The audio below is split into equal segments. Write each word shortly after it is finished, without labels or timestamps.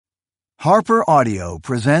Harper Audio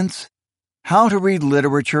presents How to Read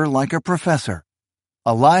Literature Like a Professor,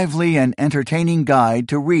 a lively and entertaining guide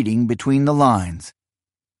to reading between the lines.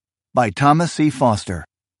 By Thomas C. Foster.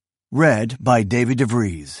 Read by David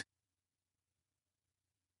DeVries.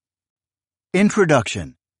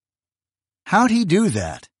 Introduction. How'd he do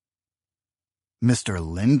that? Mr.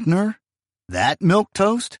 Lindner? That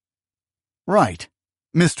milquetoast? Right,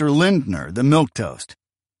 Mr. Lindner, the milquetoast.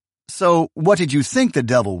 So, what did you think the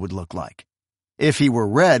devil would look like? If he were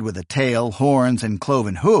red with a tail, horns, and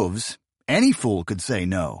cloven hooves, any fool could say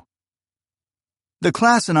no. The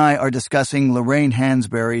class and I are discussing Lorraine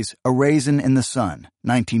Hansberry's A Raisin in the Sun,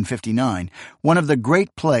 1959, one of the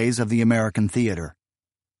great plays of the American theater.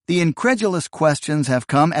 The incredulous questions have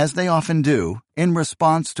come, as they often do, in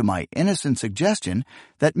response to my innocent suggestion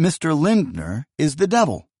that Mr. Lindner is the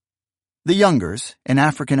devil. The Youngers, an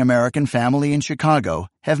African-American family in Chicago,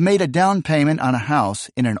 have made a down payment on a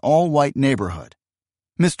house in an all-white neighborhood.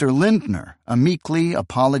 Mr. Lindner, a meekly,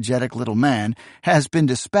 apologetic little man, has been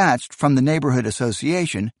dispatched from the neighborhood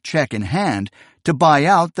association, check in hand, to buy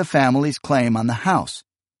out the family's claim on the house.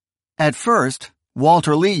 At first,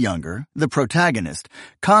 Walter Lee Younger, the protagonist,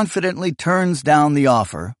 confidently turns down the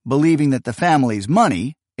offer, believing that the family's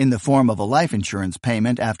money, in the form of a life insurance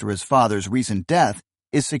payment after his father's recent death,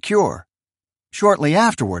 is secure. Shortly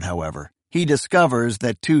afterward, however, he discovers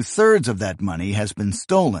that 2/3 of that money has been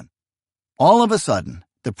stolen. All of a sudden,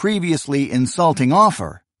 the previously insulting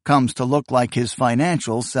offer comes to look like his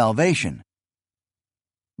financial salvation.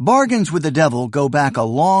 Bargains with the devil go back a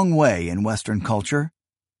long way in Western culture.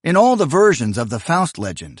 In all the versions of the Faust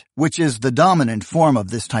legend, which is the dominant form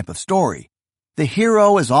of this type of story, the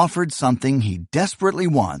hero is offered something he desperately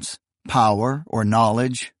wants, power or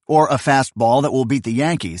knowledge, or a fastball that will beat the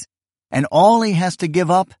Yankees, and all he has to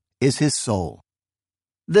give up is his soul.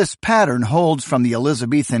 This pattern holds from the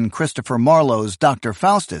Elizabethan Christopher Marlowe's Dr.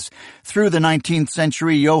 Faustus through the 19th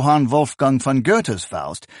century Johann Wolfgang von Goethe's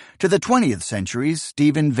Faust to the 20th century's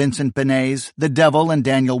Stephen Vincent Benet's The Devil and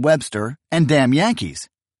Daniel Webster and Damn Yankees.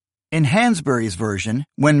 In Hansberry's version,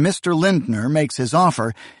 when Mr. Lindner makes his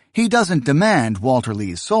offer, he doesn't demand Walter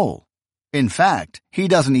Lee's soul. In fact, he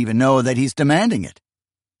doesn't even know that he's demanding it.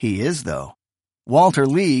 He is, though. Walter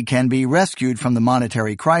Lee can be rescued from the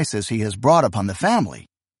monetary crisis he has brought upon the family.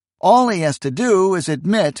 All he has to do is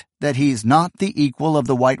admit that he's not the equal of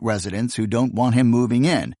the white residents who don't want him moving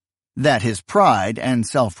in, that his pride and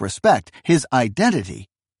self-respect, his identity,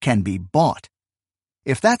 can be bought.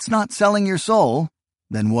 If that's not selling your soul,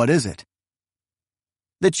 then what is it?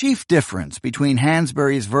 The chief difference between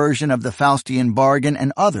Hansberry's version of the Faustian bargain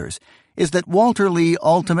and others is that Walter Lee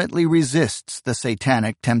ultimately resists the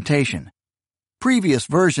satanic temptation. Previous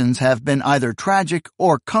versions have been either tragic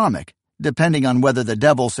or comic, depending on whether the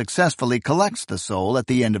devil successfully collects the soul at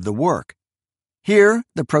the end of the work. Here,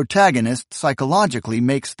 the protagonist psychologically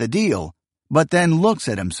makes the deal, but then looks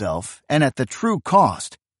at himself and at the true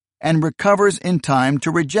cost, and recovers in time to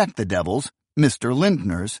reject the devil's, Mr.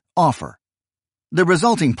 Lindner's, offer. The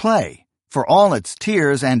resulting play, for all its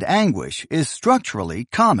tears and anguish, is structurally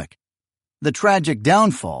comic. The tragic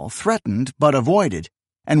downfall threatened but avoided,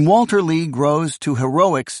 and Walter Lee grows to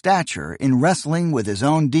heroic stature in wrestling with his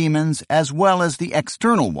own demons as well as the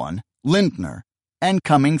external one, Lindner, and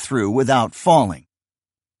coming through without falling.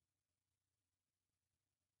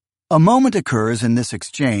 A moment occurs in this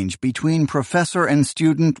exchange between professor and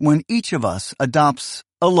student when each of us adopts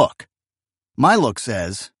a look. My look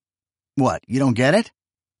says, "What, you don't get it?"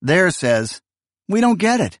 Theirs says, "We don't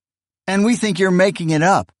get it, and we think you're making it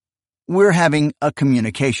up." We're having a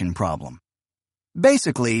communication problem.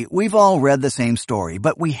 Basically, we've all read the same story,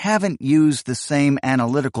 but we haven't used the same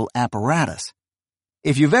analytical apparatus.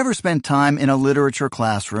 If you've ever spent time in a literature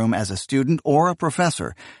classroom as a student or a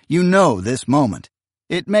professor, you know this moment.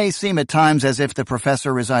 It may seem at times as if the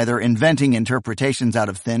professor is either inventing interpretations out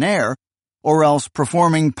of thin air or else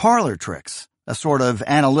performing parlor tricks, a sort of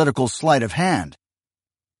analytical sleight of hand.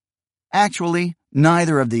 Actually,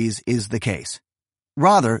 neither of these is the case.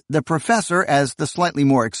 Rather, the professor, as the slightly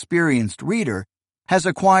more experienced reader, has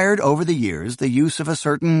acquired over the years the use of a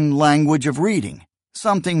certain language of reading,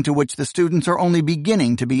 something to which the students are only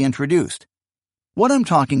beginning to be introduced. What I'm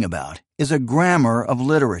talking about is a grammar of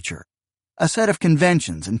literature, a set of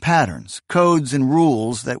conventions and patterns, codes and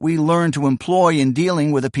rules that we learn to employ in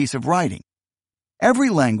dealing with a piece of writing. Every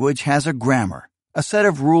language has a grammar, a set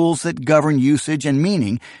of rules that govern usage and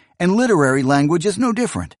meaning, and literary language is no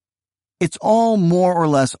different. It's all more or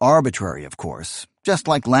less arbitrary, of course, just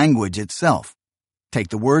like language itself. Take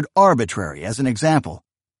the word arbitrary as an example.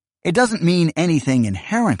 It doesn't mean anything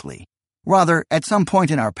inherently. Rather, at some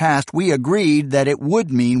point in our past, we agreed that it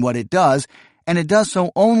would mean what it does, and it does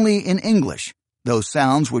so only in English. Those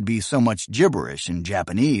sounds would be so much gibberish in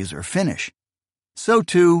Japanese or Finnish. So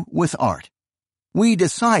too with art. We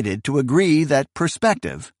decided to agree that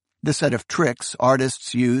perspective, the set of tricks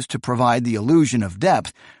artists use to provide the illusion of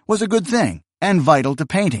depth, was a good thing and vital to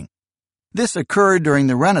painting. This occurred during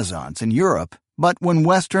the Renaissance in Europe, but when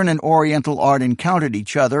Western and Oriental art encountered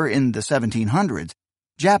each other in the 1700s,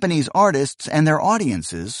 Japanese artists and their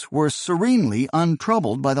audiences were serenely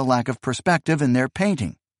untroubled by the lack of perspective in their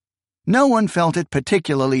painting. No one felt it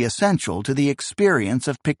particularly essential to the experience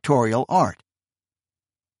of pictorial art.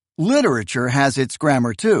 Literature has its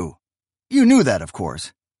grammar too. You knew that, of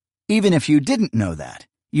course. Even if you didn't know that,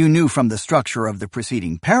 you knew from the structure of the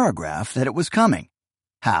preceding paragraph that it was coming.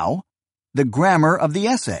 How? The grammar of the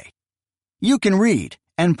essay. You can read,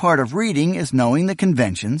 and part of reading is knowing the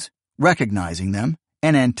conventions, recognizing them,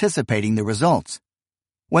 and anticipating the results.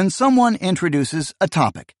 When someone introduces a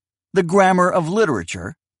topic, the grammar of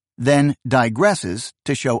literature, then digresses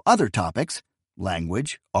to show other topics,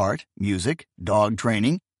 language, art, music, dog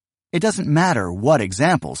training, it doesn't matter what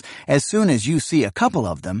examples, as soon as you see a couple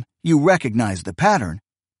of them, you recognize the pattern.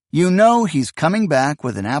 You know he's coming back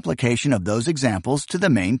with an application of those examples to the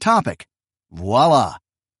main topic. Voila!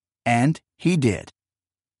 And he did.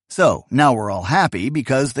 So, now we're all happy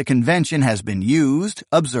because the convention has been used,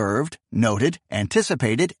 observed, noted,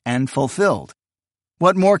 anticipated, and fulfilled.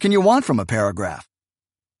 What more can you want from a paragraph?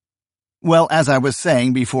 Well, as I was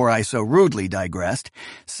saying before I so rudely digressed,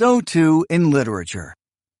 so too in literature.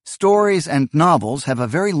 Stories and novels have a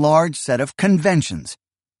very large set of conventions,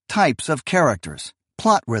 types of characters,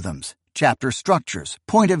 plot rhythms, chapter structures,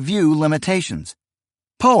 point of view limitations.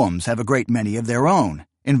 Poems have a great many of their own,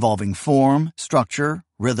 involving form, structure,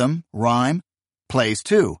 rhythm, rhyme. Plays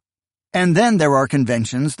too. And then there are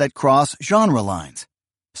conventions that cross genre lines.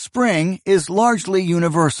 Spring is largely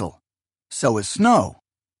universal. So is snow.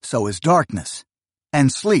 So is darkness.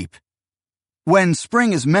 And sleep. When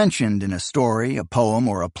spring is mentioned in a story, a poem,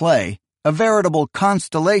 or a play, a veritable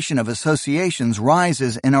constellation of associations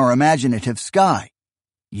rises in our imaginative sky.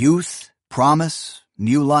 Youth, promise,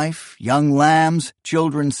 new life, young lambs,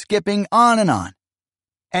 children skipping, on and on.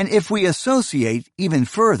 And if we associate even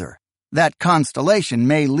further, that constellation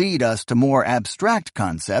may lead us to more abstract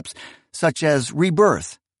concepts such as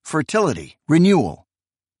rebirth, fertility, renewal.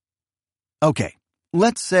 Okay,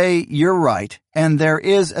 let's say you're right and there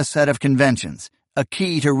is a set of conventions, a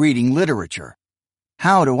key to reading literature.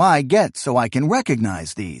 How do I get so I can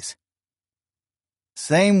recognize these?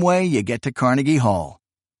 Same way you get to Carnegie Hall.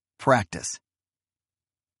 Practice.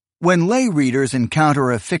 When lay readers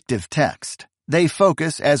encounter a fictive text, they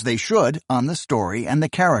focus, as they should, on the story and the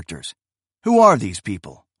characters. Who are these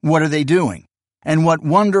people? What are they doing? And what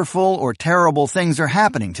wonderful or terrible things are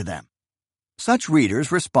happening to them? Such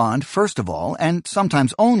readers respond first of all, and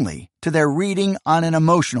sometimes only, to their reading on an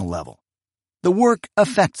emotional level. The work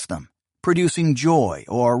affects them, producing joy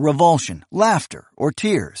or revulsion, laughter or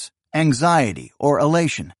tears, anxiety or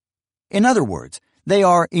elation. In other words, they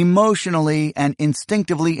are emotionally and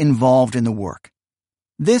instinctively involved in the work.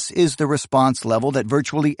 This is the response level that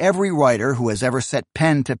virtually every writer who has ever set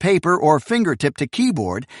pen to paper or fingertip to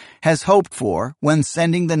keyboard has hoped for when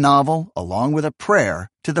sending the novel, along with a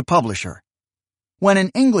prayer, to the publisher. When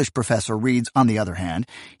an English professor reads, on the other hand,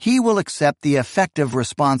 he will accept the effective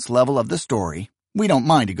response level of the story. We don't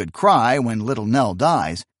mind a good cry when little Nell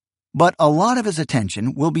dies, but a lot of his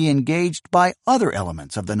attention will be engaged by other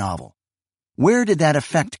elements of the novel. Where did that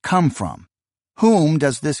effect come from? Whom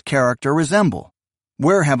does this character resemble?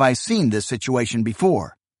 Where have I seen this situation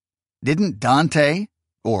before? Didn't Dante,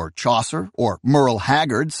 or Chaucer, or Merle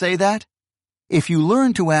Haggard say that? If you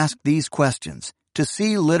learn to ask these questions, to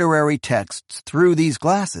see literary texts through these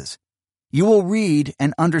glasses, you will read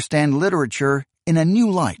and understand literature in a new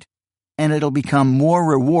light, and it'll become more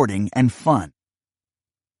rewarding and fun.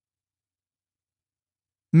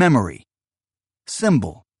 Memory,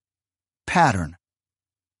 symbol, pattern.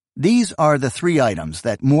 These are the three items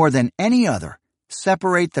that, more than any other,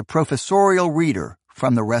 separate the professorial reader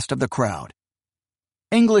from the rest of the crowd.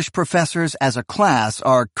 English professors as a class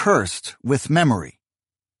are cursed with memory.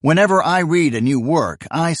 Whenever I read a new work,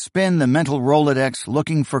 I spin the mental Rolodex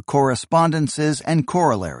looking for correspondences and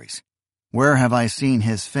corollaries. Where have I seen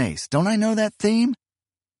his face? Don't I know that theme?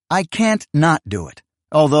 I can't not do it,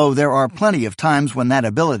 although there are plenty of times when that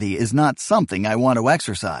ability is not something I want to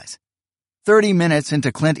exercise. 30 minutes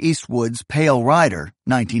into Clint Eastwood's Pale Rider,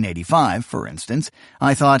 1985, for instance,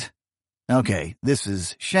 I thought, okay, this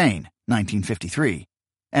is Shane, 1953.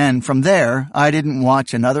 And from there, I didn't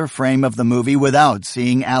watch another frame of the movie without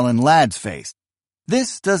seeing Alan Ladd's face.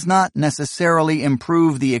 This does not necessarily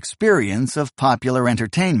improve the experience of popular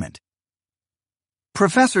entertainment.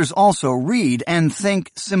 Professors also read and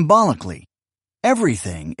think symbolically.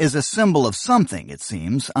 Everything is a symbol of something, it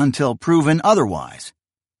seems, until proven otherwise.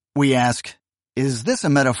 We ask, is this a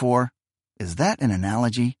metaphor? Is that an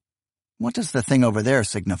analogy? What does the thing over there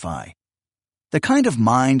signify? The kind of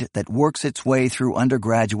mind that works its way through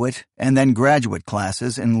undergraduate and then graduate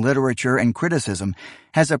classes in literature and criticism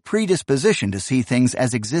has a predisposition to see things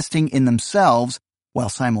as existing in themselves while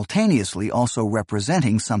simultaneously also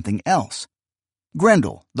representing something else.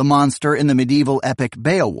 Grendel, the monster in the medieval epic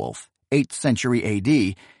Beowulf, 8th century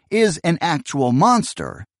AD, is an actual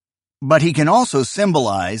monster, but he can also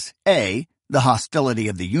symbolize A, the hostility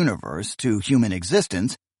of the universe to human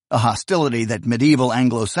existence, a hostility that medieval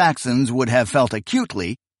Anglo-Saxons would have felt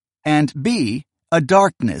acutely, and B, a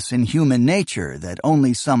darkness in human nature that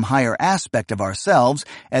only some higher aspect of ourselves,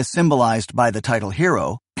 as symbolized by the title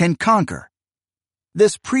hero, can conquer.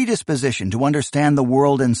 This predisposition to understand the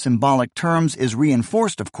world in symbolic terms is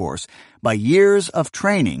reinforced, of course, by years of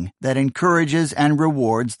training that encourages and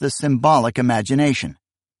rewards the symbolic imagination.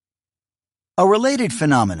 A related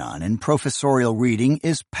phenomenon in professorial reading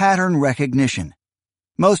is pattern recognition.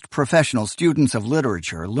 Most professional students of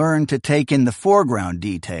literature learn to take in the foreground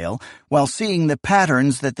detail while seeing the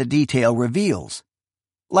patterns that the detail reveals.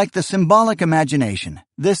 Like the symbolic imagination,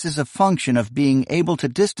 this is a function of being able to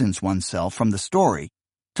distance oneself from the story,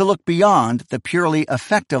 to look beyond the purely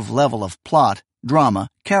affective level of plot, drama,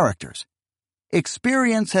 characters.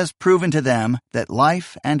 Experience has proven to them that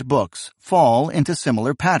life and books fall into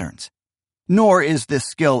similar patterns. Nor is this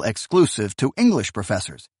skill exclusive to English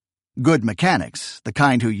professors. Good mechanics, the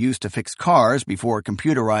kind who used to fix cars before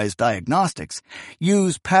computerized diagnostics,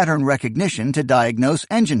 use pattern recognition to diagnose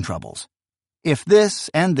engine troubles. If this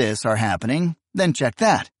and this are happening, then check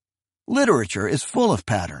that. Literature is full of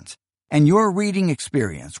patterns, and your reading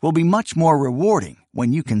experience will be much more rewarding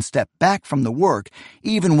when you can step back from the work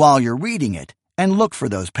even while you're reading it and look for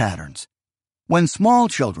those patterns. When small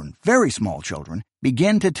children, very small children,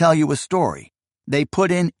 begin to tell you a story, they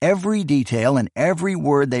put in every detail and every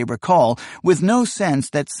word they recall with no sense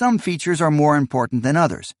that some features are more important than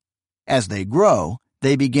others. As they grow,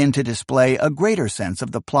 they begin to display a greater sense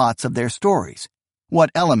of the plots of their stories, what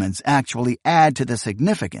elements actually add to the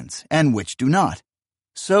significance and which do not.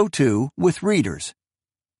 So too with readers.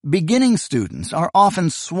 Beginning students are often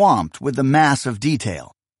swamped with the mass of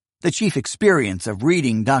detail. The chief experience of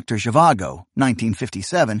reading Dr. Zhivago,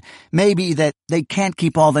 1957, may be that they can't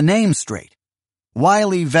keep all the names straight.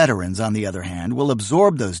 Wily veterans, on the other hand, will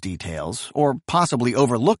absorb those details, or possibly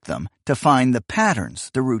overlook them, to find the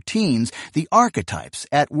patterns, the routines, the archetypes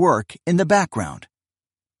at work in the background.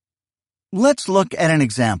 Let's look at an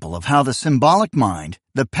example of how the symbolic mind,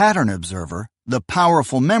 the pattern observer, the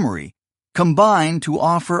powerful memory, combine to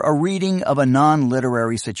offer a reading of a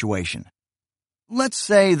non-literary situation. Let's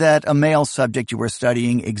say that a male subject you are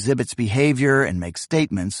studying exhibits behavior and makes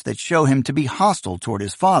statements that show him to be hostile toward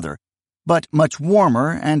his father, but much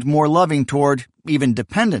warmer and more loving toward, even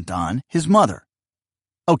dependent on, his mother.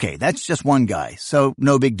 Okay, that's just one guy, so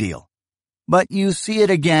no big deal. But you see it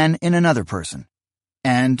again in another person.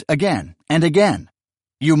 And again, and again.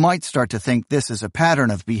 You might start to think this is a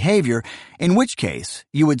pattern of behavior, in which case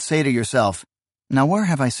you would say to yourself, now where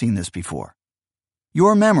have I seen this before?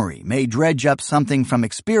 Your memory may dredge up something from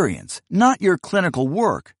experience, not your clinical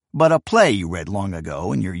work, but a play you read long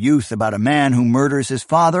ago in your youth about a man who murders his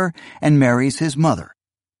father and marries his mother.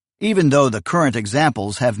 Even though the current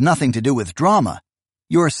examples have nothing to do with drama,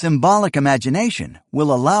 your symbolic imagination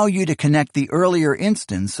will allow you to connect the earlier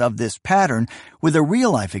instance of this pattern with the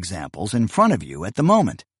real-life examples in front of you at the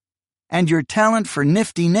moment. And your talent for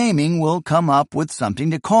nifty naming will come up with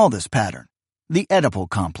something to call this pattern, the Oedipal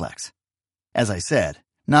complex. As I said,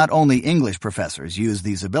 not only English professors use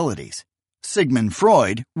these abilities. Sigmund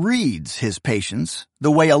Freud reads his patients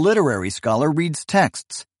the way a literary scholar reads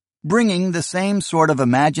texts, bringing the same sort of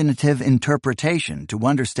imaginative interpretation to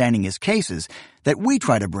understanding his cases that we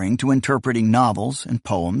try to bring to interpreting novels and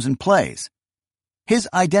poems and plays. His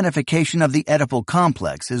identification of the Oedipal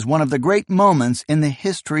complex is one of the great moments in the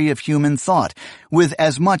history of human thought, with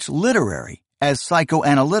as much literary as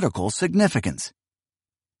psychoanalytical significance.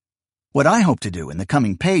 What I hope to do in the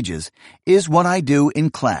coming pages is what I do in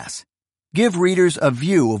class. Give readers a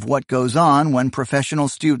view of what goes on when professional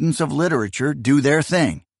students of literature do their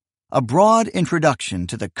thing. A broad introduction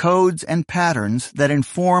to the codes and patterns that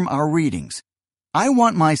inform our readings. I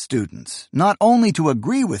want my students not only to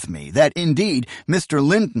agree with me that indeed Mr.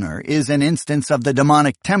 Lindner is an instance of the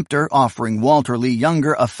demonic tempter offering Walter Lee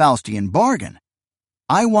Younger a Faustian bargain.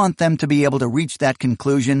 I want them to be able to reach that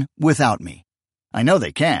conclusion without me. I know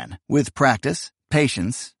they can, with practice,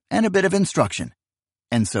 patience, and a bit of instruction.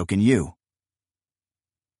 And so can you.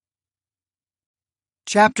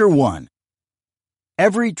 Chapter 1.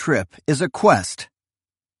 Every trip is a quest,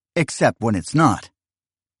 except when it's not.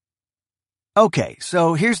 Okay,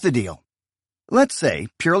 so here's the deal. Let's say,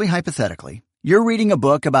 purely hypothetically, you're reading a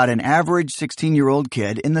book about an average 16-year-old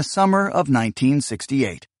kid in the summer of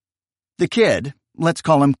 1968. The kid, let's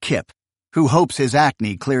call him Kip, who hopes his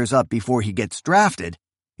acne clears up before he gets drafted,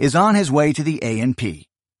 is on his way to the A&P.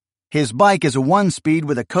 His bike is a one-speed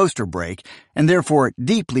with a coaster brake, and therefore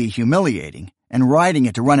deeply humiliating, and riding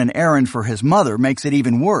it to run an errand for his mother makes it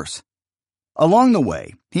even worse. Along the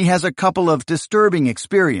way, he has a couple of disturbing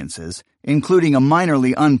experiences, including a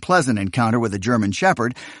minorly unpleasant encounter with a German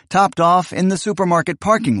Shepherd, topped off in the supermarket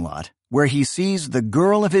parking lot, where he sees the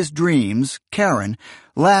girl of his dreams, Karen,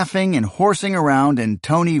 laughing and horsing around in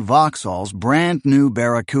Tony Vauxhall's brand-new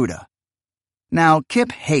Barracuda. Now,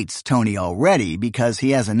 Kip hates Tony already because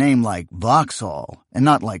he has a name like Vauxhall and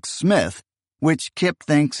not like Smith, which Kip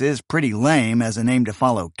thinks is pretty lame as a name to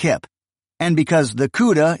follow Kip, and because the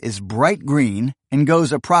Cuda is bright green and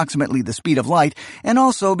goes approximately the speed of light, and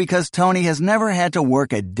also because Tony has never had to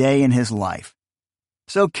work a day in his life.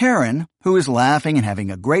 So Karen, who is laughing and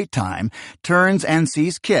having a great time, turns and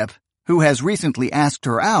sees Kip, who has recently asked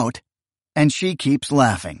her out, and she keeps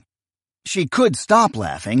laughing. She could stop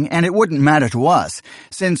laughing, and it wouldn't matter to us,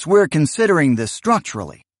 since we're considering this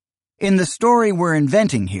structurally. In the story we're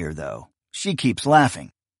inventing here, though, she keeps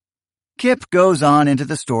laughing. Kip goes on into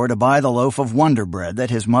the store to buy the loaf of Wonder Bread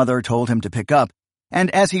that his mother told him to pick up,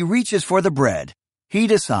 and as he reaches for the bread, he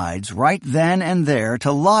decides right then and there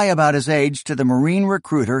to lie about his age to the Marine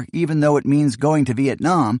recruiter even though it means going to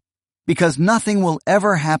Vietnam, because nothing will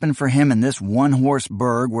ever happen for him in this one-horse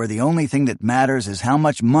burg where the only thing that matters is how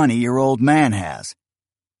much money your old man has.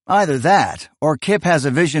 Either that, or Kip has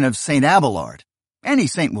a vision of St. Abelard. Any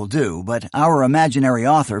saint will do, but our imaginary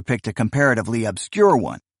author picked a comparatively obscure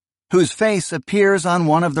one, whose face appears on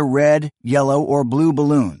one of the red, yellow, or blue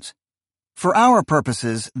balloons. For our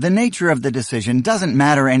purposes, the nature of the decision doesn't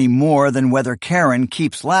matter any more than whether Karen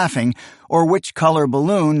keeps laughing or which color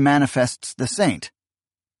balloon manifests the saint.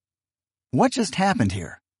 What just happened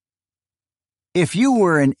here? If you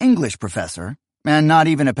were an English professor, and not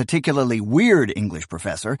even a particularly weird English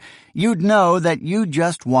professor, you'd know that you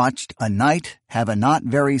just watched a knight have a not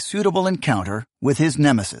very suitable encounter with his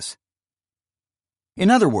nemesis. In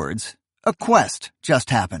other words, a quest just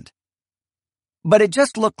happened. But it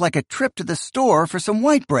just looked like a trip to the store for some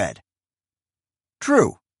white bread.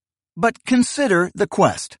 True, but consider the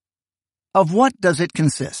quest. Of what does it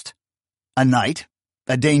consist? A knight,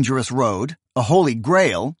 a dangerous road, a holy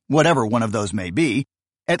grail, whatever one of those may be,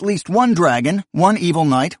 at least one dragon, one evil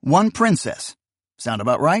knight, one princess. Sound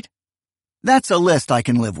about right? That's a list I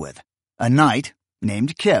can live with. A knight,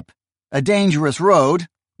 named Kip, a dangerous road,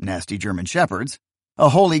 nasty German shepherds, a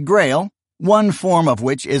holy grail, one form of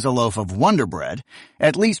which is a loaf of Wonder Bread,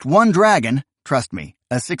 at least one dragon, trust me,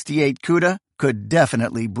 a 68 Cuda could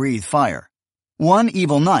definitely breathe fire, one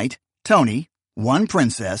evil knight, Tony, one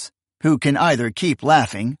princess, who can either keep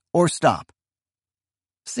laughing or stop.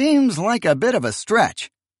 Seems like a bit of a stretch.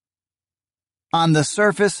 On the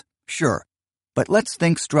surface, sure, but let's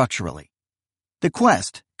think structurally. The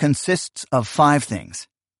quest consists of 5 things.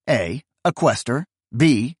 A, a quester,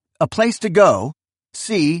 B, a place to go,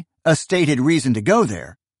 C, a stated reason to go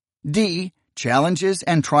there, D, challenges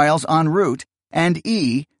and trials en route, and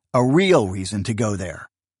E, a real reason to go there.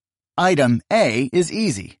 Item A is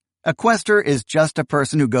easy. A quester is just a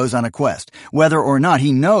person who goes on a quest, whether or not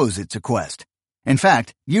he knows it's a quest. In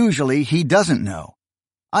fact, usually he doesn't know.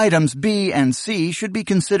 Items B and C should be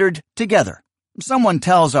considered together. Someone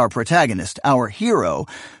tells our protagonist, our hero,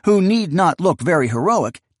 who need not look very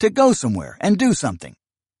heroic, to go somewhere and do something.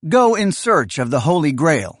 Go in search of the Holy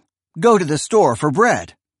Grail. Go to the store for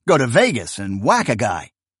bread. Go to Vegas and whack a guy.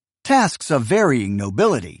 Tasks of varying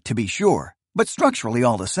nobility, to be sure, but structurally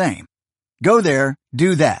all the same. Go there,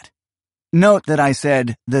 do that. Note that I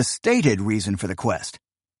said the stated reason for the quest.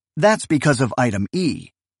 That's because of item E.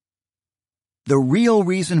 The real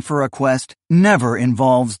reason for a quest never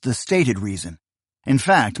involves the stated reason. In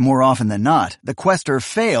fact, more often than not, the quester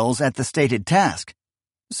fails at the stated task.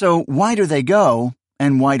 So why do they go,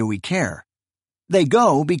 and why do we care? They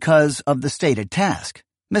go because of the stated task,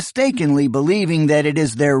 mistakenly believing that it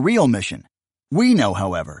is their real mission. We know,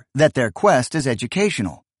 however, that their quest is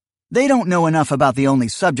educational. They don't know enough about the only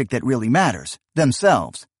subject that really matters,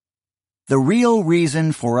 themselves. The real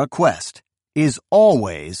reason for a quest is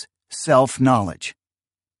always self-knowledge.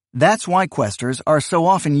 That's why questers are so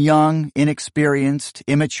often young, inexperienced,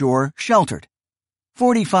 immature, sheltered.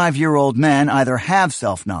 45-year-old men either have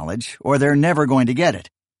self-knowledge or they're never going to get it,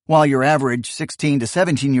 while your average 16 to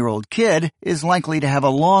 17-year-old kid is likely to have a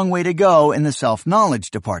long way to go in the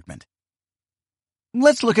self-knowledge department.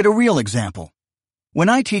 Let's look at a real example. When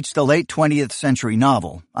I teach the late 20th century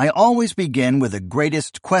novel, I always begin with the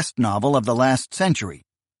greatest quest novel of the last century,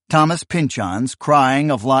 Thomas Pynchon's Crying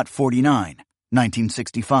of Lot 49,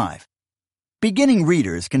 1965. Beginning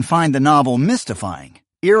readers can find the novel mystifying,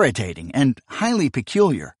 irritating, and highly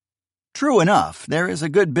peculiar. True enough, there is a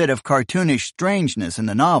good bit of cartoonish strangeness in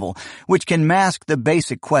the novel, which can mask the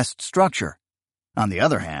basic quest structure. On the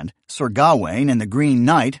other hand, Sir Gawain and the Green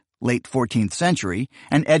Knight, late 14th century,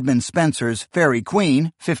 and Edmund Spenser's Faerie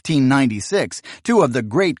Queene, 1596, two of the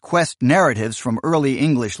great quest narratives from early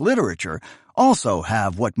English literature, also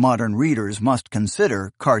have what modern readers must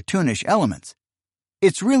consider cartoonish elements.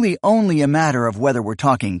 It's really only a matter of whether we're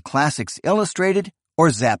talking Classics Illustrated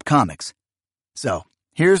or Zap Comics. So,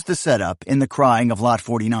 here's the setup in The Crying of Lot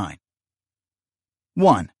 49.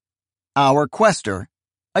 1. Our quester,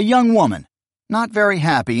 a young woman, not very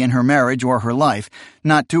happy in her marriage or her life,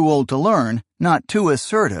 not too old to learn, not too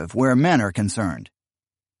assertive where men are concerned.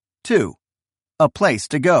 2. A place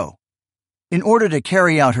to go. In order to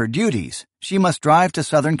carry out her duties, she must drive to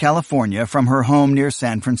Southern California from her home near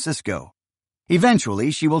San Francisco.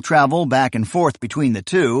 Eventually, she will travel back and forth between the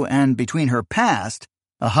two and between her past,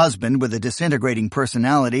 a husband with a disintegrating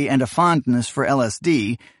personality and a fondness for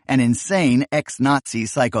LSD, an insane ex-Nazi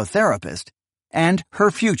psychotherapist, and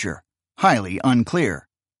her future, highly unclear.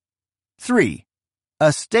 3.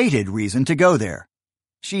 A stated reason to go there.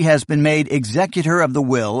 She has been made executor of the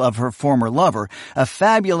will of her former lover, a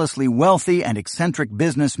fabulously wealthy and eccentric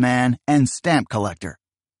businessman and stamp collector.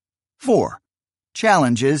 4.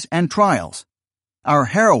 Challenges and trials. Our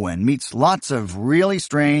heroine meets lots of really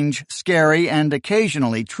strange, scary, and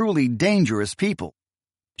occasionally truly dangerous people.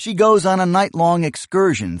 She goes on a night-long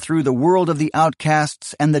excursion through the world of the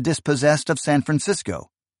outcasts and the dispossessed of San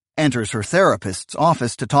Francisco, enters her therapist's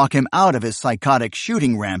office to talk him out of his psychotic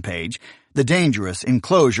shooting rampage, the dangerous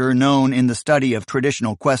enclosure known in the study of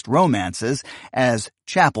traditional quest romances as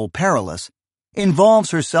Chapel Perilous,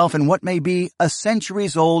 involves herself in what may be a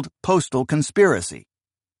centuries-old postal conspiracy.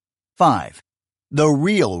 5. The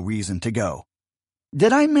real reason to go.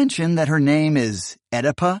 Did I mention that her name is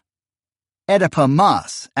Oedipa? Oedipa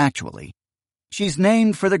Maas, actually. She's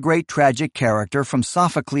named for the great tragic character from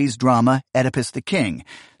Sophocles' drama Oedipus the King,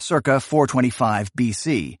 circa 425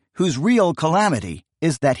 BC, whose real calamity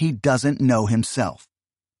is that he doesn't know himself.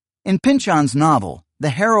 In Pynchon's novel, the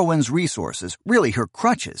heroine's resources, really her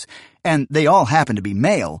crutches, and they all happen to be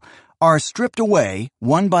male, are stripped away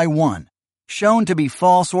one by one, shown to be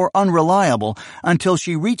false or unreliable until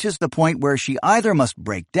she reaches the point where she either must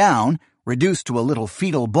break down, reduced to a little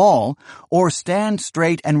fetal ball, or stand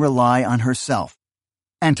straight and rely on herself.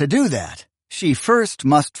 And to do that, she first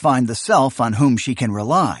must find the self on whom she can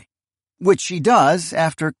rely, which she does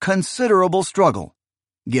after considerable struggle.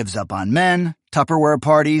 Gives up on men, Tupperware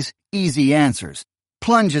parties, easy answers,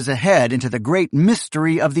 plunges ahead into the great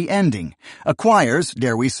mystery of the ending, acquires,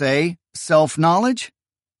 dare we say, self-knowledge?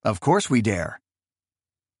 Of course we dare.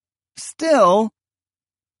 Still,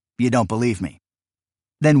 you don't believe me.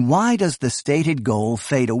 Then why does the stated goal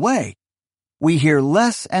fade away? We hear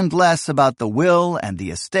less and less about the will and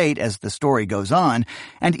the estate as the story goes on,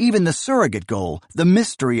 and even the surrogate goal, the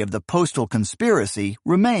mystery of the postal conspiracy,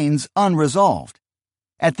 remains unresolved.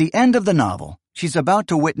 At the end of the novel, she's about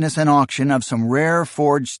to witness an auction of some rare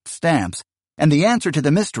forged stamps, and the answer to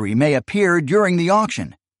the mystery may appear during the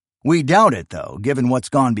auction. We doubt it, though, given what's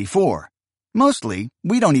gone before. Mostly,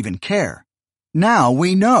 we don't even care. Now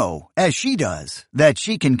we know, as she does, that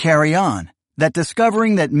she can carry on, that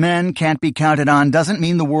discovering that men can't be counted on doesn't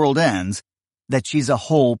mean the world ends, that she's a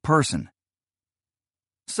whole person.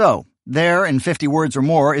 So, there in 50 words or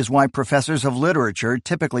more is why professors of literature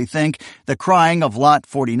typically think The Crying of Lot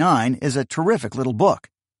 49 is a terrific little book.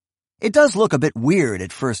 It does look a bit weird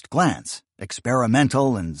at first glance,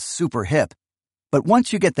 experimental and super hip. But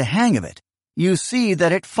once you get the hang of it, you see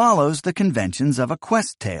that it follows the conventions of a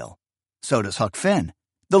quest tale. So does Huck Finn,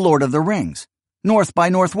 The Lord of the Rings, North by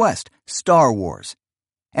Northwest, Star Wars,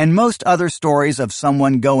 and most other stories of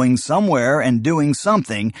someone going somewhere and doing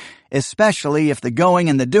something, especially if the going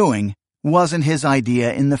and the doing wasn't his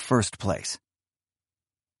idea in the first place.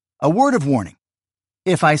 A word of warning.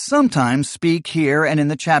 If I sometimes speak here and in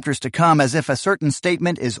the chapters to come as if a certain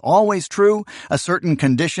statement is always true, a certain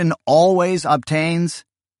condition always obtains,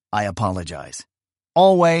 I apologize.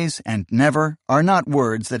 Always and never are not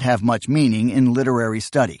words that have much meaning in literary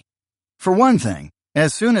study. For one thing,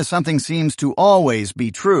 as soon as something seems to always be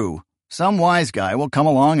true, some wise guy will come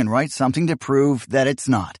along and write something to prove that it's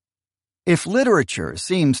not. If literature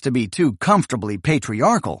seems to be too comfortably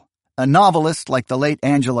patriarchal, a novelist like the late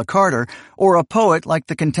Angela Carter or a poet like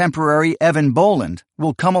the contemporary Evan Boland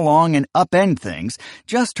will come along and upend things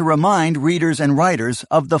just to remind readers and writers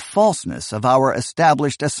of the falseness of our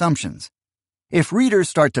established assumptions. If readers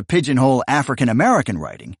start to pigeonhole African American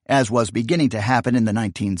writing, as was beginning to happen in the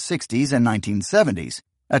 1960s and 1970s,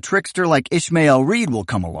 a trickster like Ishmael Reed will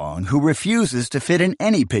come along who refuses to fit in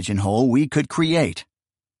any pigeonhole we could create.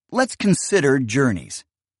 Let's consider journeys.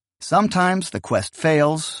 Sometimes the quest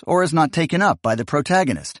fails or is not taken up by the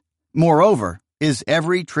protagonist. Moreover, is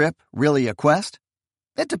every trip really a quest?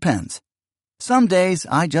 It depends. Some days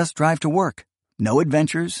I just drive to work. No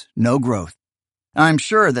adventures, no growth. I'm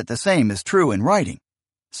sure that the same is true in writing.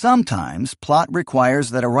 Sometimes plot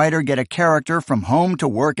requires that a writer get a character from home to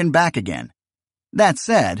work and back again. That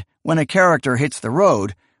said, when a character hits the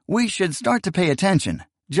road, we should start to pay attention,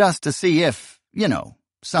 just to see if,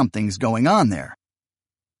 something's going on there.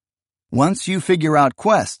 Once you figure out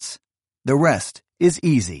quests, the rest is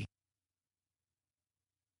easy.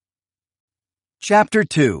 Chapter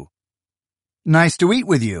 2. Nice to eat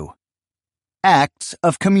with you. Acts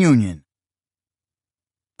of Communion.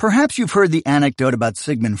 Perhaps you've heard the anecdote about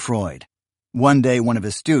Sigmund Freud. One day one of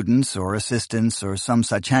his students or assistants or some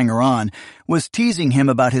such hanger-on was teasing him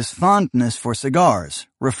about his fondness for cigars,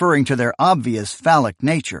 referring to their obvious phallic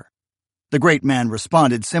nature. The great man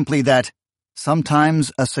responded simply that,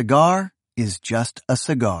 sometimes a cigar is just a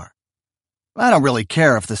cigar. I don't really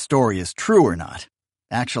care if the story is true or not.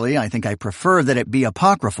 Actually, I think I prefer that it be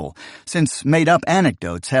apocryphal, since made-up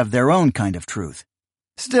anecdotes have their own kind of truth.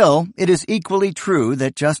 Still, it is equally true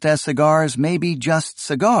that just as cigars may be just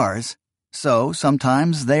cigars, so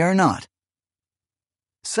sometimes they are not.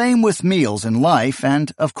 Same with meals in life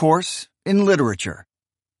and, of course, in literature.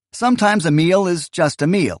 Sometimes a meal is just a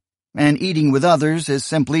meal, and eating with others is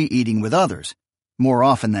simply eating with others. More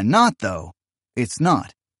often than not, though, it's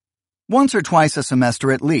not. Once or twice a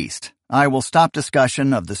semester at least, I will stop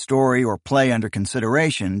discussion of the story or play under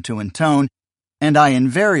consideration to intone, and I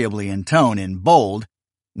invariably intone in bold,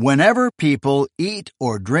 whenever people eat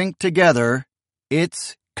or drink together,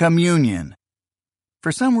 it's communion.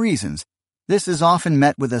 For some reasons, this is often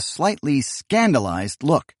met with a slightly scandalized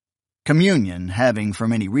look, communion having for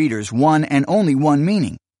many readers one and only one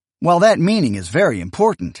meaning. While that meaning is very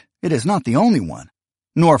important, it is not the only one.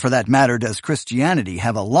 Nor for that matter does Christianity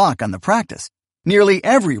have a lock on the practice. Nearly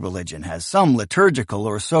every religion has some liturgical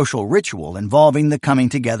or social ritual involving the coming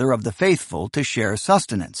together of the faithful to share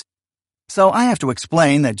sustenance. So I have to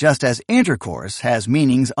explain that just as intercourse has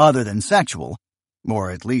meanings other than sexual,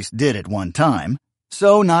 or at least did at one time,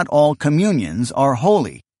 so not all communions are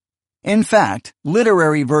holy. In fact,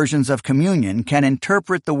 literary versions of communion can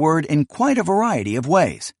interpret the word in quite a variety of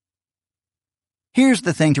ways. Here's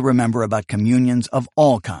the thing to remember about communions of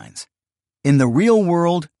all kinds. In the real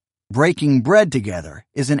world, breaking bread together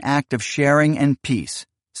is an act of sharing and peace,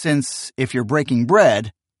 since if you're breaking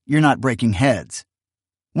bread, you're not breaking heads.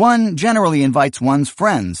 One generally invites one's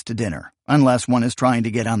friends to dinner, unless one is trying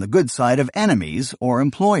to get on the good side of enemies or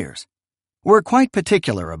employers. We're quite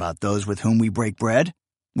particular about those with whom we break bread.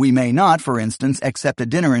 We may not, for instance, accept a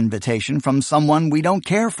dinner invitation from someone we don't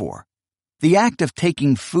care for. The act of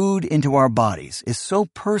taking food into our bodies is so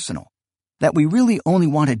personal that we really only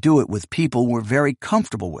want to do it with people we're very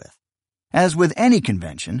comfortable with. As with any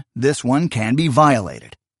convention, this one can be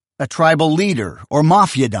violated. A tribal leader or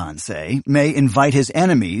mafia don, say, may invite his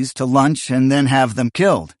enemies to lunch and then have them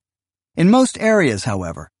killed. In most areas,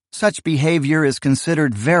 however, such behavior is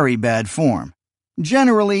considered very bad form.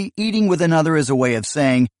 Generally, eating with another is a way of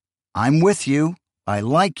saying, I'm with you, I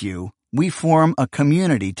like you, we form a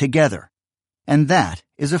community together. And that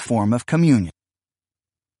is a form of communion.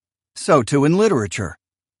 So too in literature.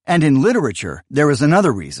 And in literature, there is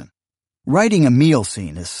another reason. Writing a meal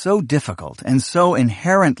scene is so difficult and so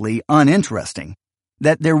inherently uninteresting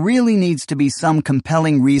that there really needs to be some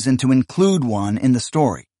compelling reason to include one in the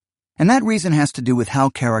story. And that reason has to do with how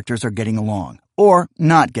characters are getting along, or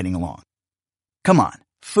not getting along. Come on,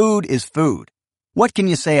 food is food. What can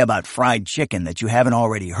you say about fried chicken that you haven't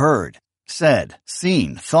already heard, said,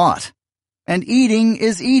 seen, thought? And eating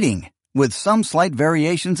is eating, with some slight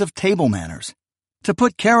variations of table manners. To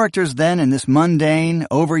put characters then in this mundane,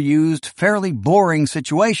 overused, fairly boring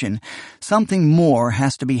situation, something more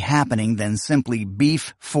has to be happening than simply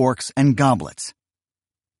beef, forks, and goblets.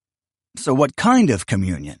 So what kind of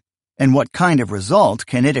communion? And what kind of result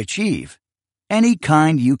can it achieve? Any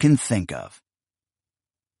kind you can think of.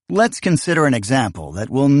 Let's consider an example that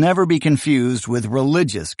will never be confused with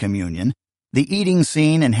religious communion, the eating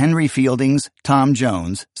scene in Henry Fielding's Tom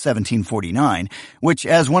Jones, 1749, which,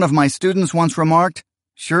 as one of my students once remarked,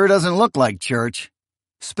 sure doesn't look like church.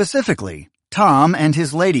 Specifically, Tom and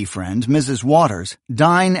his lady friend, Mrs. Waters,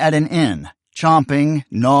 dine at an inn, chomping,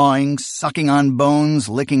 gnawing, sucking on bones,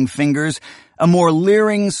 licking fingers, a more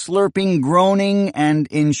leering, slurping, groaning, and,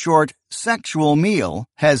 in short, sexual meal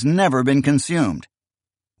has never been consumed.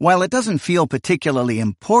 While it doesn't feel particularly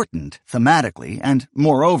important thematically, and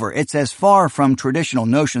moreover it's as far from traditional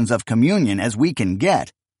notions of communion as we can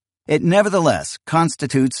get, it nevertheless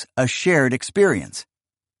constitutes a shared experience.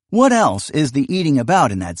 What else is the eating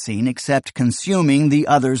about in that scene except consuming the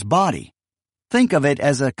other's body? Think of it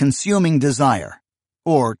as a consuming desire,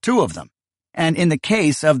 or two of them. And in the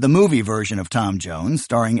case of the movie version of Tom Jones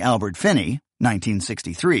starring Albert Finney,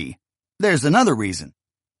 1963, there's another reason.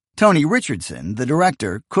 Tony Richardson, the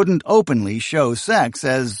director, couldn't openly show sex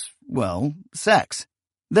as, well, sex.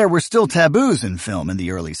 There were still taboos in film in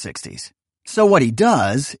the early 60s. So what he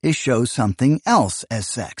does is show something else as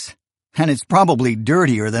sex. And it's probably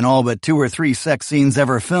dirtier than all but 2 or 3 sex scenes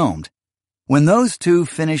ever filmed. When those two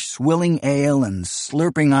finish swilling ale and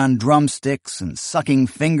slurping on drumsticks and sucking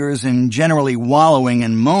fingers and generally wallowing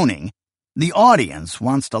and moaning, the audience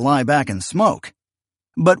wants to lie back and smoke.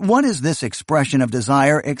 But what is this expression of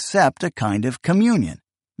desire except a kind of communion?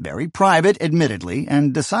 Very private, admittedly,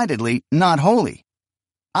 and decidedly not holy.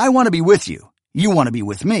 I want to be with you. You want to be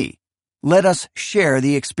with me. Let us share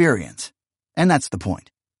the experience. And that's the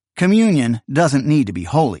point. Communion doesn't need to be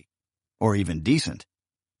holy, or even decent.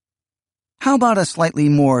 How about a slightly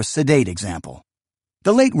more sedate example?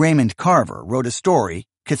 The late Raymond Carver wrote a story,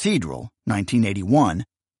 Cathedral, 1981,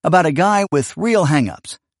 about a guy with real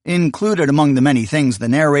hang-ups. Included among the many things the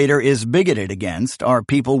narrator is bigoted against are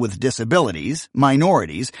people with disabilities,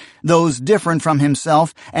 minorities, those different from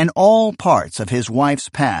himself, and all parts of his wife's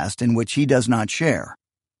past in which he does not share.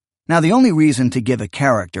 Now, the only reason to give a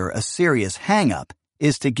character a serious hang-up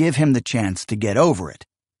is to give him the chance to get over it.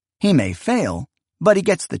 He may fail, but he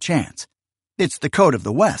gets the chance. It's the code of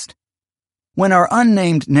the West. When our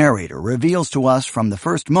unnamed narrator reveals to us from the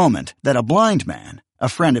first moment that a blind man, a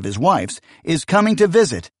friend of his wife's, is coming to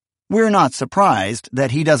visit, we're not surprised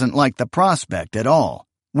that he doesn't like the prospect at all.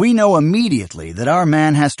 We know immediately that our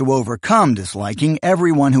man has to overcome disliking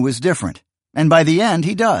everyone who is different. And by the end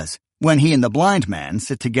he does, when he and the blind man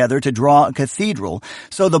sit together to draw a cathedral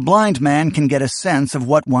so the blind man can get a sense of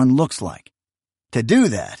what one looks like. To do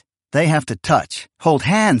that, they have to touch, hold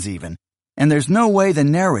hands even, and there's no way the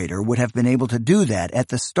narrator would have been able to do that at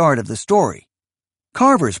the start of the story.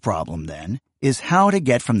 Carver's problem, then, is how to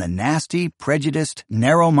get from the nasty, prejudiced,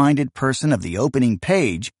 narrow-minded person of the opening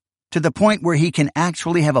page to the point where he can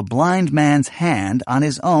actually have a blind man's hand on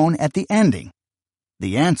his own at the ending.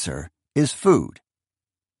 The answer is food.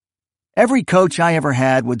 Every coach I ever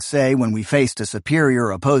had would say when we faced a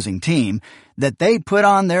superior opposing team that they put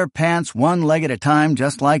on their pants one leg at a time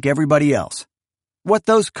just like everybody else. What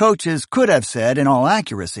those coaches could have said in all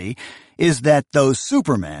accuracy is that those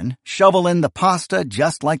supermen shovel in the pasta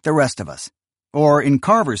just like the rest of us. Or, in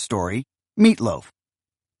Carver's story, meatloaf.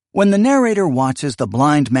 When the narrator watches the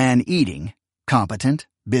blind man eating, competent,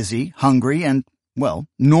 busy, hungry, and, well,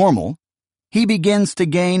 normal, he begins to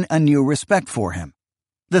gain a new respect for him.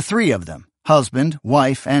 The three of them, husband,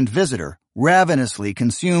 wife, and visitor, ravenously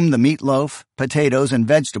consume the meatloaf, potatoes, and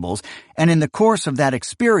vegetables, and in the course of that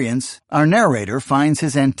experience, our narrator finds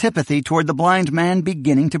his antipathy toward the blind man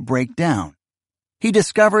beginning to break down. He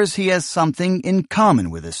discovers he has something in common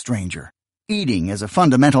with this stranger. Eating as a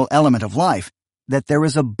fundamental element of life, that there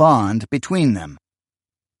is a bond between them.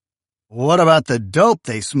 What about the dope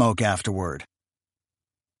they smoke afterward?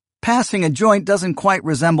 Passing a joint doesn't quite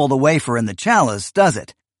resemble the wafer in the chalice, does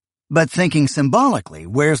it? But thinking symbolically,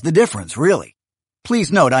 where's the difference, really?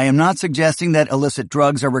 Please note, I am not suggesting that illicit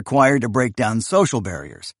drugs are required to break down social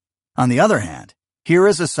barriers. On the other hand, here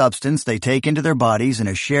is a substance they take into their bodies in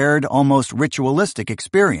a shared, almost ritualistic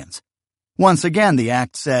experience. Once again, the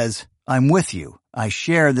act says, I'm with you. I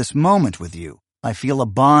share this moment with you. I feel a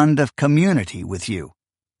bond of community with you.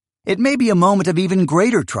 It may be a moment of even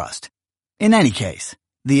greater trust. In any case,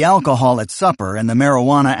 the alcohol at supper and the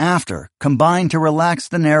marijuana after combine to relax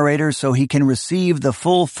the narrator so he can receive the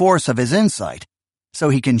full force of his insight, so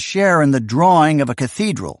he can share in the drawing of a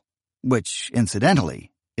cathedral, which,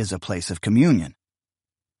 incidentally, is a place of communion.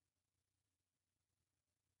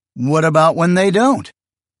 What about when they don't?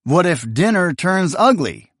 What if dinner turns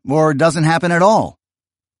ugly or doesn't happen at all?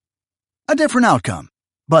 A different outcome,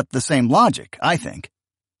 but the same logic, I think.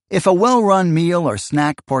 If a well-run meal or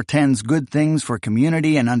snack portends good things for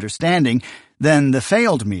community and understanding, then the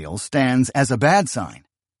failed meal stands as a bad sign.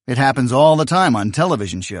 It happens all the time on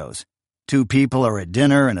television shows. Two people are at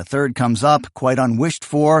dinner and a third comes up, quite unwished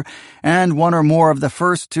for, and one or more of the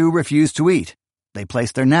first two refuse to eat. They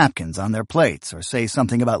place their napkins on their plates or say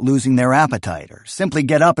something about losing their appetite or simply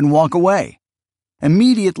get up and walk away.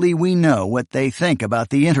 Immediately we know what they think about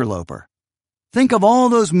the interloper. Think of all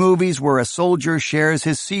those movies where a soldier shares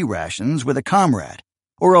his sea rations with a comrade,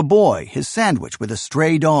 or a boy his sandwich with a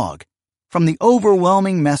stray dog. From the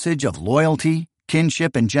overwhelming message of loyalty,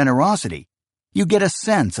 kinship, and generosity, you get a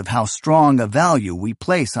sense of how strong a value we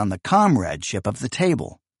place on the comradeship of the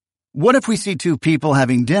table. What if we see two people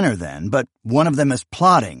having dinner then, but one of them is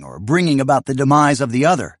plotting or bringing about the demise of the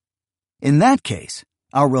other? In that case,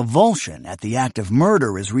 our revulsion at the act of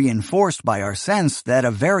murder is reinforced by our sense that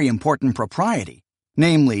a very important propriety,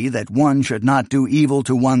 namely that one should not do evil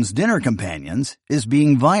to one's dinner companions, is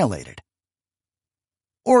being violated.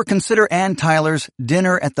 Or consider Ann Tyler's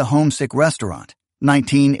Dinner at the Homesick Restaurant,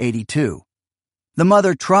 1982. The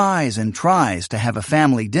mother tries and tries to have a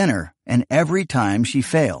family dinner, and every time she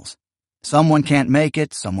fails. Someone can't make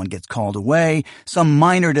it, someone gets called away, some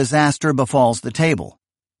minor disaster befalls the table.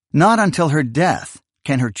 Not until her death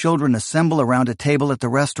can her children assemble around a table at the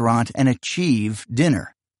restaurant and achieve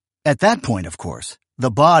dinner. At that point, of course,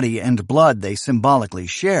 the body and blood they symbolically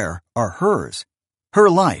share are hers. Her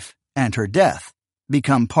life and her death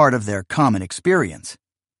become part of their common experience.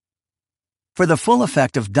 For the full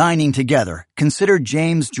effect of dining together, consider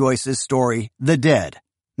James Joyce's story, The Dead,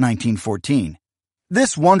 1914.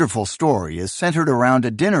 This wonderful story is centered around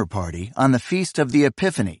a dinner party on the Feast of the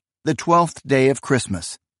Epiphany, the 12th day of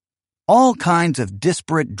Christmas. All kinds of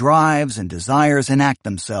disparate drives and desires enact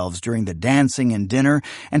themselves during the dancing and dinner,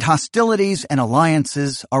 and hostilities and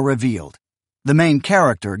alliances are revealed. The main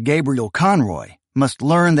character, Gabriel Conroy, must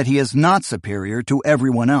learn that he is not superior to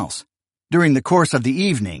everyone else. During the course of the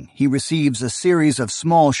evening, he receives a series of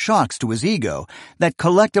small shocks to his ego that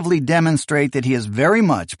collectively demonstrate that he is very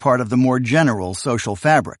much part of the more general social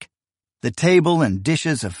fabric. The table and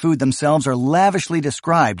dishes of food themselves are lavishly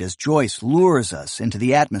described as Joyce lures us into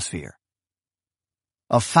the atmosphere.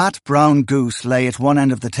 A fat brown goose lay at one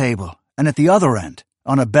end of the table, and at the other end,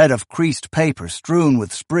 on a bed of creased paper strewn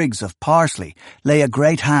with sprigs of parsley, lay a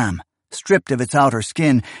great ham, stripped of its outer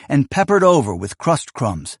skin and peppered over with crust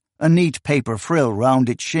crumbs, a neat paper frill round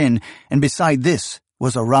its shin, and beside this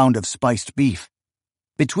was a round of spiced beef.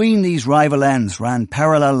 Between these rival ends ran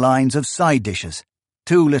parallel lines of side dishes,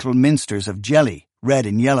 2 little minsters of jelly, red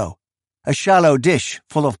and yellow, a shallow dish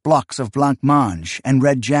full of blocks of blancmange and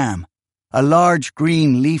red jam, a large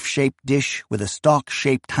green leaf-shaped dish with a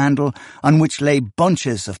stalk-shaped handle on which lay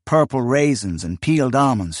bunches of purple raisins and peeled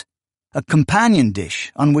almonds, a companion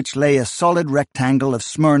dish on which lay a solid rectangle of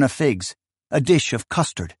Smyrna figs, a dish of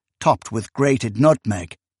custard topped with grated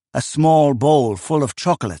nutmeg, a small bowl full of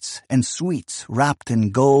chocolates and sweets wrapped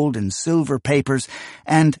in gold and silver papers,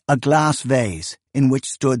 and a glass vase in which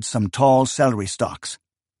stood some tall celery stalks.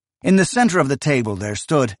 In the center of the table there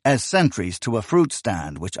stood, as sentries to a fruit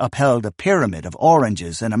stand which upheld a pyramid of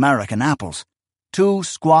oranges and American apples, 2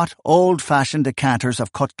 squat, old-fashioned decanters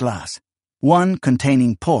of cut glass, one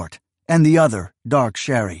containing port and the other dark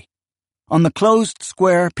sherry. On the closed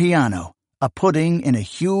square piano, a pudding in a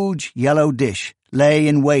huge yellow dish lay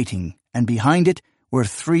in waiting, and behind it were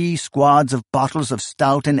 3 squads of bottles of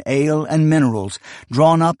stout and ale and minerals,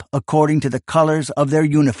 drawn up according to the colors of their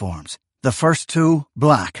uniforms. The first 2,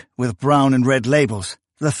 black, with brown and red labels.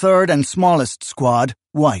 The third and smallest squad,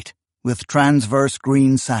 white, with transverse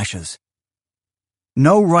green sashes.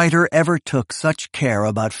 No writer ever took such care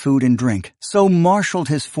about food and drink, so marshaled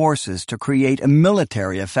his forces to create a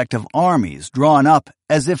military effect of armies drawn up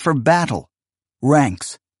as if for battle.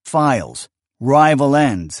 Ranks, files, rival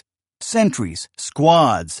ends, sentries,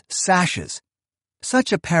 squads, sashes.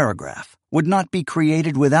 Such a paragraph would not be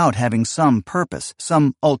created without having some purpose,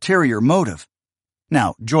 some ulterior motive.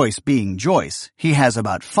 Now, Joyce being Joyce, he has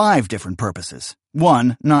about 5 different purposes,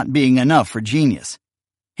 one not being enough for genius.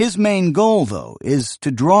 His main goal, though, is to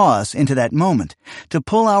draw us into that moment, to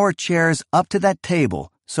pull our chairs up to that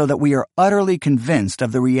table so that we are utterly convinced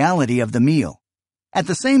of the reality of the meal. At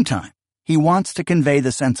the same time, he wants to convey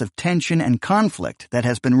the sense of tension and conflict that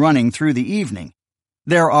has been running through the evening.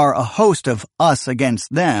 There are a host of us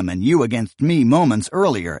against them and you against me moments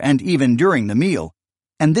earlier and even during the meal,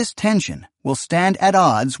 And this tension will stand at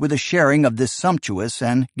odds with the sharing of this sumptuous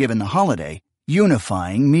and, given the holiday,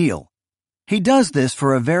 unifying meal. He does this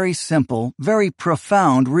for a very simple, very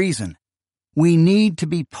profound reason. We need to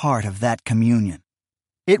be part of that communion.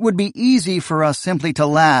 It would be easy for us simply to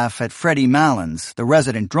laugh at Freddie Malins, the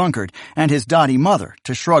resident drunkard, and his dotty mother,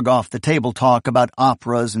 to shrug off the table talk about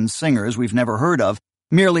operas and singers we've never heard of,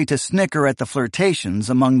 merely to snicker at the flirtations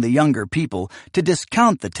among the younger people, to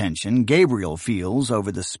discount the tension Gabriel feels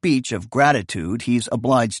over the speech of gratitude he's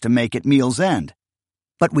obliged to make at meal's end.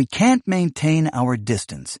 But we can't maintain our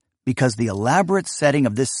distance, because the elaborate setting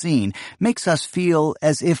of this scene makes us feel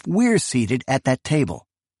as if we're seated at that table.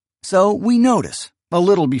 So we notice, a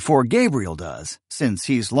little before Gabriel does, since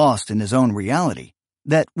he's lost in his own reality,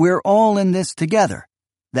 that we're all in this together,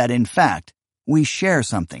 that in fact, we share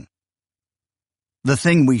something. The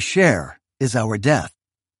thing we share is our death.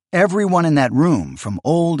 Everyone in that room, from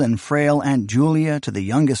old and frail Aunt Julia to the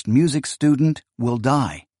youngest music student, will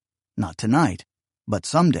die. Not tonight, but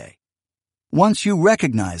someday. Once you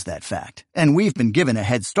recognize that fact, and we've been given a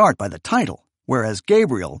head start by the title, whereas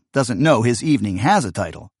Gabriel doesn't know his evening has a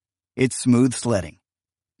title, it's smooth sledding.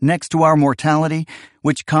 Next to our mortality,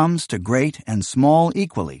 which comes to great and small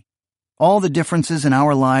equally, all the differences in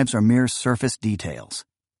our lives are mere surface details.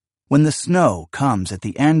 When the snow comes at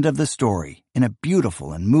the end of the story in a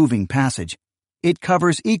beautiful and moving passage, it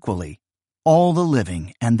covers equally all the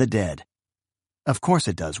living and the dead. Of course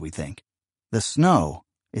it does, we think. The snow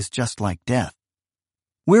is just like death.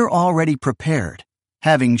 We're already prepared,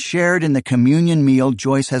 having shared in the communion meal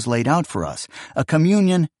Joyce has laid out for us, a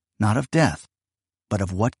communion not of death, but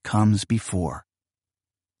of what comes before,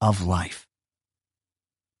 of life.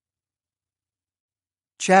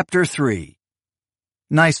 Chapter 3.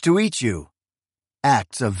 Nice to eat you.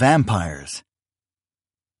 Acts of Vampires.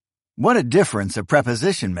 What a difference a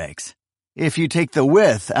preposition makes. If you take the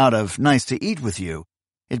with out of nice to eat with you,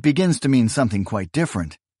 it begins to mean something quite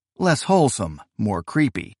different, less wholesome, more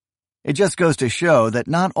creepy. It just goes to show that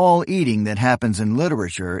not all eating that happens in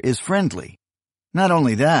literature is friendly. Not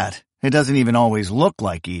only that, it doesn't even always look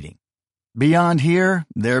like eating. Beyond here,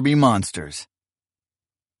 there be monsters.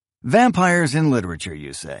 Vampires in literature,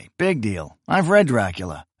 you say. Big deal. I've read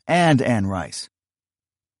Dracula and Anne Rice.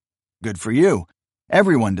 Good for you.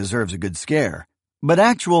 Everyone deserves a good scare. But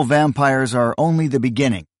actual vampires are only the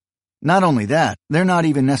beginning. Not only that, they're not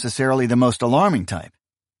even necessarily the most alarming type.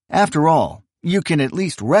 After all, you can at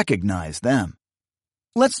least recognize them.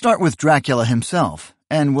 Let's start with Dracula himself,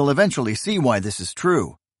 and we'll eventually see why this is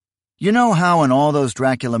true. You know how in all those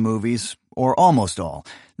Dracula movies, or almost all,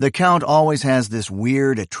 the Count always has this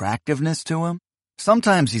weird attractiveness to him?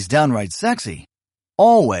 Sometimes he's downright sexy.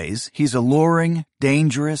 Always, he's alluring,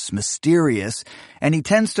 dangerous, mysterious, and he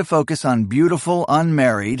tends to focus on beautiful,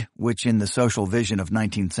 unmarried, which in the social vision of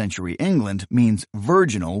 19th century England means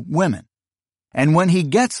virginal women. And when he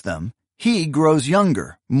gets them, he grows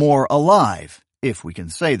younger, more alive, if we can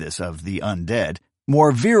say this of the undead,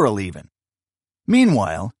 more virile even.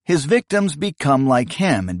 Meanwhile, his victims become like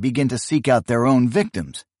him and begin to seek out their own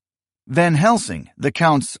victims. Van Helsing, the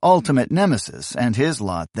Count's ultimate nemesis, and his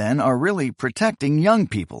lot then are really protecting young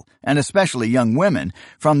people, and especially young women,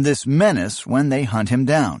 from this menace when they hunt him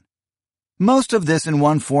down. Most of this in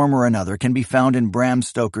one form or another can be found in Bram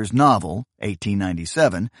Stoker's novel,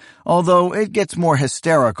 1897, although it gets more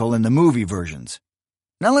hysterical in the movie versions.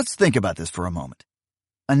 Now let's think about this for a moment.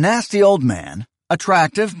 A nasty old man,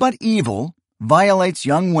 attractive but evil, violates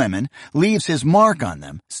young women, leaves his mark on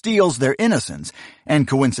them, steals their innocence, and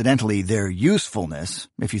coincidentally their usefulness,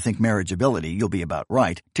 if you think marriageability, you'll be about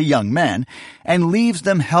right, to young men, and leaves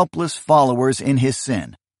them helpless followers in his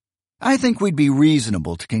sin. I think we'd be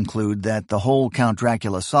reasonable to conclude that the whole Count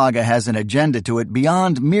Dracula saga has an agenda to it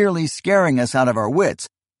beyond merely scaring us out of our wits,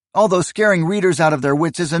 although scaring readers out of their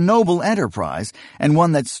wits is a noble enterprise, and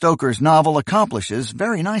one that Stoker's novel accomplishes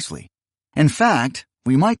very nicely. In fact,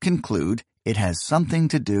 we might conclude it has something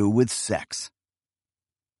to do with sex.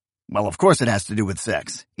 Well, of course it has to do with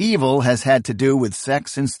sex. Evil has had to do with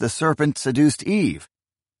sex since the serpent seduced Eve.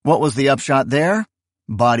 What was the upshot there?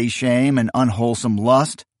 Body shame and unwholesome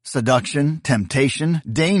lust, seduction, temptation,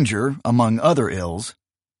 danger, among other ills.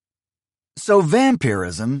 So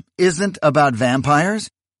vampirism isn't about vampires?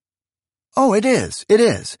 Oh, it is.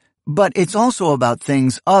 But it's also about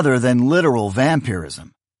things other than literal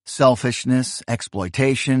vampirism. Selfishness,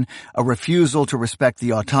 exploitation, a refusal to respect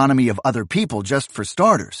the autonomy of other people just for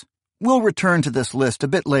starters. We'll return to this list a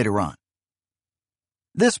bit later on.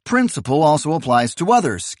 This principle also applies to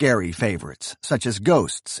other scary favorites, such as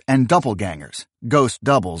ghosts and doppelgangers, ghost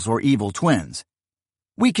doubles or evil twins.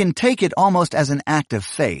 We can take it almost as an act of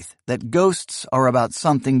faith that ghosts are about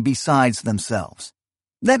something besides themselves.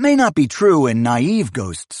 That may not be true in naive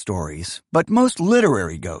ghost stories, but most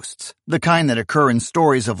literary ghosts, the kind that occur in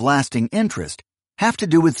stories of lasting interest, have to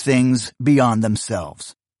do with things beyond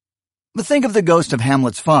themselves. But think of the ghost of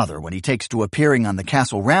Hamlet's father when he takes to appearing on the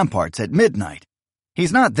castle ramparts at midnight.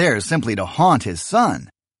 He's not there simply to haunt his son.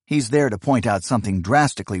 He's there to point out something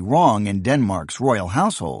drastically wrong in Denmark's royal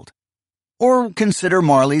household. Or consider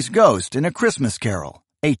Marley's ghost in A Christmas Carol,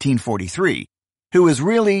 1843, who is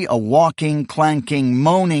really a walking, clanking,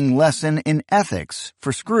 moaning lesson in ethics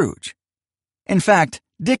for Scrooge. In fact,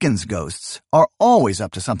 Dickens' ghosts are always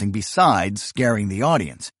up to something besides scaring the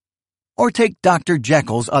audience. Or take Dr.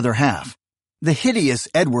 Jekyll's other half. The hideous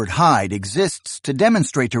Edward Hyde exists to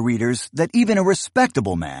demonstrate to readers that even a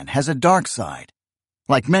respectable man has a dark side.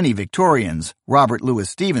 Like many Victorians, Robert Louis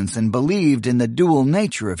Stevenson believed in the dual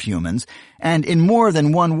nature of humans, and in more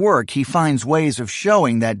than one work he finds ways of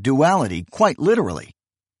showing that duality quite literally.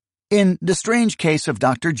 In The Strange Case of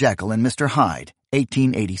Dr. Jekyll and Mr. Hyde,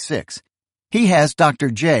 1886, he has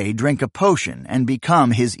Dr. J drink a potion and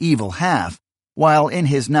become his evil half, while in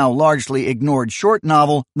his now largely ignored short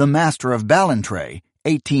novel The Master of Ballantrae,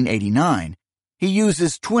 1889, he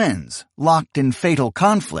uses twins locked in fatal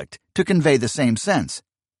conflict to convey the same sense.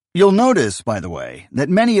 You'll notice, by the way, that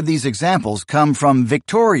many of these examples come from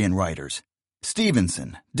Victorian writers: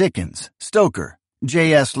 Stevenson, Dickens, Stoker,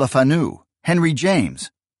 J.S. Le Fanu, Henry James.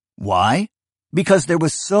 Why? Because there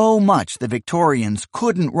was so much the Victorians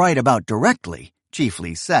couldn't write about directly,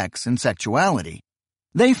 chiefly sex and sexuality.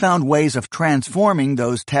 They found ways of transforming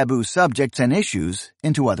those taboo subjects and issues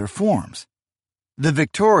into other forms. The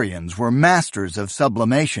Victorians were masters of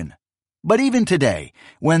sublimation. But even today,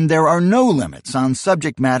 when there are no limits on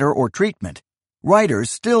subject matter or treatment,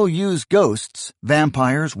 writers still use ghosts,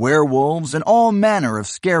 vampires, werewolves, and all manner of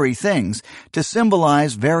scary things to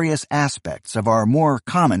symbolize various aspects of our more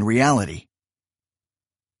common reality.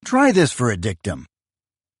 Try this for a dictum.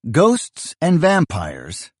 Ghosts and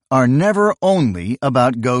vampires are never only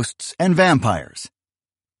about ghosts and vampires.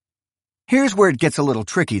 Here's where it gets a little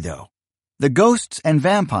tricky, though. The ghosts and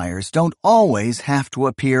vampires don't always have to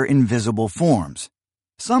appear in visible forms.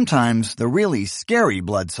 Sometimes the really scary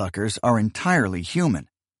bloodsuckers are entirely human.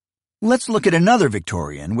 Let's look at another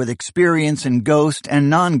Victorian with experience in ghost and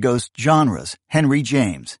non-ghost genres, Henry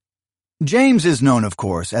James. James is known, of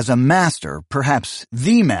course, as a master, perhaps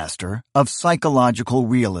the master, of psychological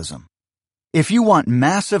realism. If you want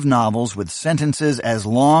massive novels with sentences as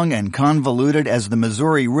long and convoluted as the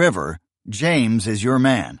Missouri River, James is your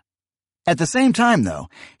man. At the same time, though,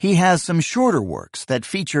 he has some shorter works that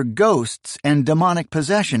feature ghosts and demonic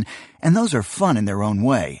possession, and those are fun in their own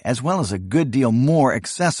way, as well as a good deal more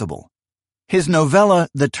accessible. His novella,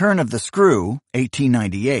 The Turn of the Screw,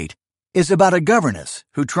 1898, is about a governess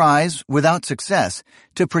who tries, without success,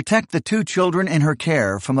 to protect the two children in her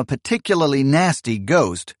care from a particularly nasty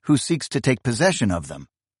ghost who seeks to take possession of them.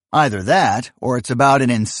 Either that, or it's about an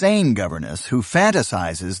insane governess who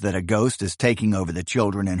fantasizes that a ghost is taking over the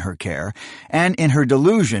children in her care, and in her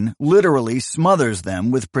delusion literally smothers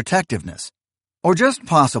them with protectiveness. Or just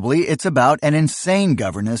possibly it's about an insane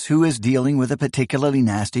governess who is dealing with a particularly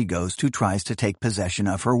nasty ghost who tries to take possession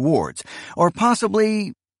of her wards. Or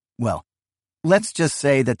possibly, well, let's just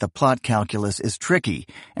say that the plot calculus is tricky,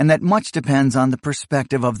 and that much depends on the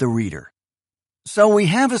perspective of the reader. So we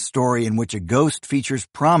have a story in which a ghost features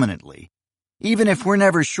prominently, even if we're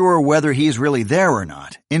never sure whether he's really there or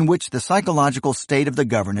not, in which the psychological state of the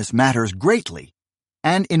governess matters greatly,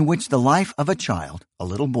 and in which the life of a child, a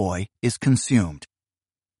little boy, is consumed.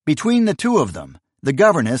 Between the two of them, the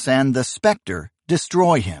governess and the specter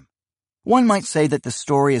destroy him. One might say that the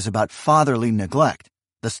story is about fatherly neglect.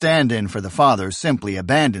 The stand-in for the father simply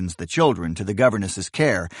abandons the children to the governess's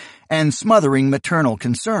care, and smothering maternal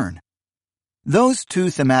concern. Those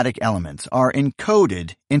two thematic elements are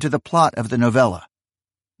encoded into the plot of the novella.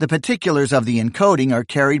 The particulars of the encoding are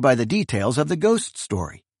carried by the details of the ghost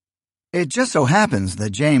story. It just so happens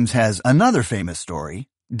that James has another famous story,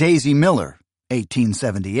 Daisy Miller,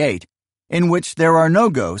 1878, in which there are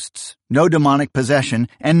no ghosts, no demonic possession,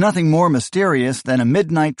 and nothing more mysterious than a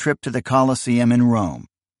midnight trip to the Colosseum in Rome.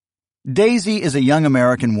 Daisy is a young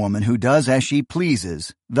American woman who does as she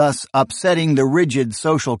pleases, thus upsetting the rigid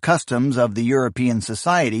social customs of the European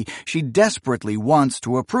society she desperately wants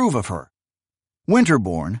to approve of her.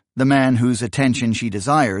 Winterbourne, the man whose attention she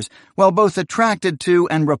desires, while both attracted to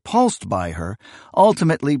and repulsed by her,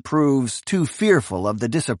 ultimately proves too fearful of the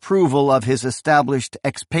disapproval of his established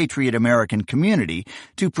expatriate American community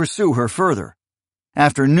to pursue her further.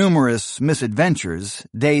 After numerous misadventures,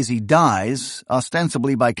 Daisy dies,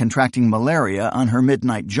 ostensibly by contracting malaria on her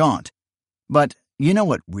midnight jaunt. But you know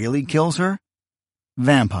what really kills her?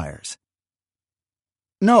 Vampires.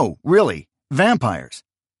 No, really, vampires.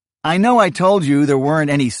 I know I told you there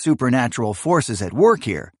weren't any supernatural forces at work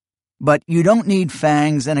here, but you don't need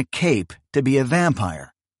fangs and a cape to be a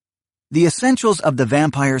vampire. The essentials of the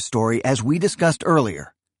vampire story, as we discussed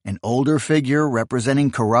earlier: an older figure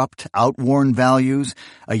representing corrupt, outworn values,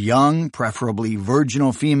 a young, preferably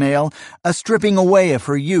virginal female, a stripping away of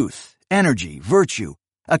her youth, energy, virtue,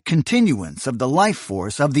 a continuance of the life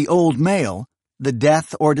force of the old male, the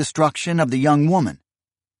death or destruction of the young woman.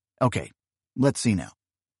 Okay, let's see now.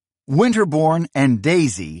 Winterborn and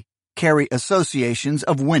Daisy carry associations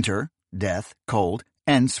of winter, death, cold,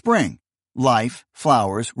 and spring, life,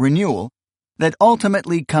 flowers, renewal, that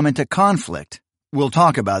ultimately come into conflict. We'll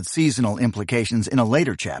talk about seasonal implications in a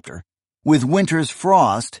later chapter, with winter's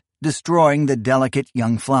frost destroying the delicate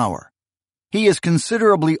young flower. He is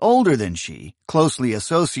considerably older than she, closely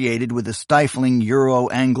associated with the stifling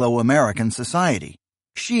Euro-Anglo-American society.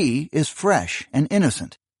 She is fresh and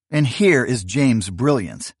innocent, and here is James'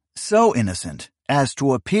 brilliance, so innocent as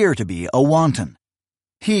to appear to be a wanton.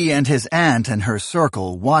 He and his aunt and her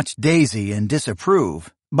circle watch Daisy and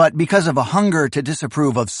disapprove, but because of a hunger to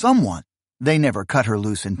disapprove of someone, they never cut her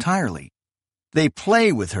loose entirely. They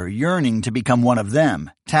play with her yearning to become one of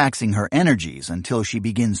them, taxing her energies until she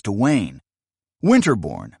begins to wane.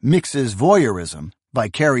 Winterborn mixes voyeurism,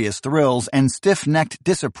 vicarious thrills, and stiff-necked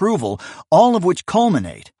disapproval, all of which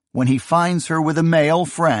culminate when he finds her with a male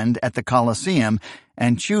friend at the Colosseum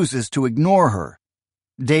and chooses to ignore her.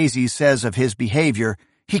 Daisy says of his behavior,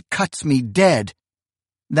 "He cuts me dead."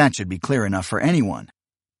 That should be clear enough for anyone.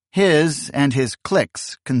 His and his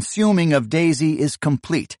clique's consuming of Daisy is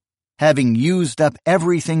complete. Having used up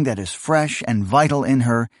everything that is fresh and vital in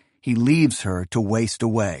her, he leaves her to waste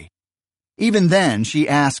away. Even then, she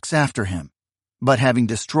asks after him. But having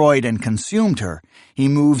destroyed and consumed her, he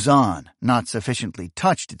moves on, not sufficiently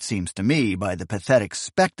touched, it seems to me, by the pathetic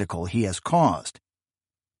spectacle he has caused.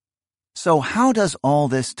 So how does all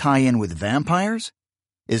this tie in with vampires?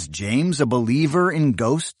 Is James a believer in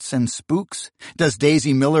ghosts and spooks? Does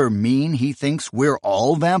Daisy Miller mean he thinks we're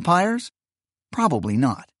all vampires? Probably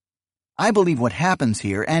not. I believe what happens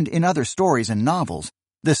here, and in other stories and novels,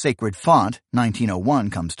 The Sacred Font, 1901,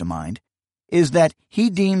 comes to mind, is that he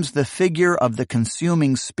deems the figure of the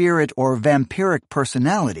consuming spirit or vampiric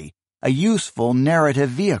personality a useful narrative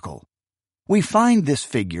vehicle. We find this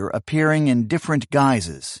figure appearing in different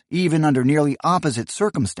guises, even under nearly opposite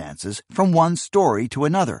circumstances, from one story to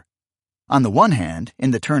another. On the one hand,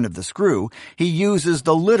 in The Turn of the Screw, he uses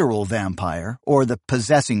the literal vampire or the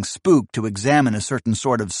possessing spook to examine a certain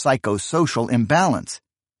sort of psychosocial imbalance.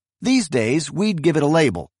 These days, we'd give it a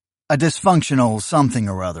label, a dysfunctional something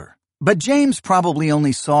or other. But James probably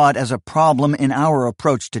only saw it as a problem in our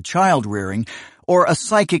approach to child-rearing, or a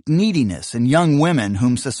psychic neediness in young women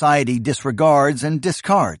whom society disregards and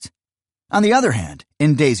discards. On the other hand,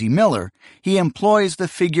 in Daisy Miller, he employs the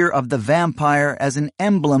figure of the vampire as an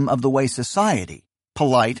emblem of the way society,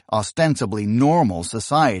 polite, ostensibly normal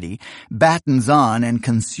society, battens on and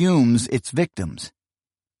consumes its victims.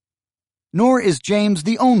 Nor is James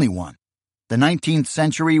the only one. The 19th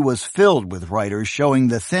century was filled with writers showing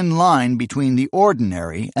the thin line between the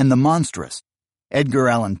ordinary and the monstrous. Edgar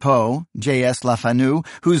Allan Poe, J.S. Le Fanu,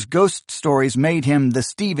 whose ghost stories made him the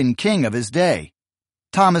Stephen King of his day.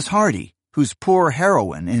 Thomas Hardy, whose poor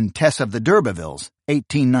heroine in Tess of the D'Urbervilles,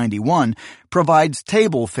 1891, provides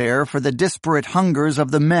table fare for the disparate hungers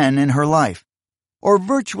of the men in her life. Or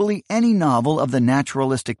virtually any novel of the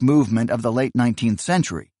naturalistic movement of the late 19th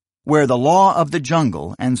century, where the law of the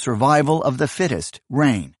jungle and survival of the fittest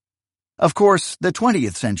reign. Of course, the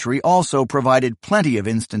 20th century also provided plenty of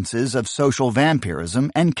instances of social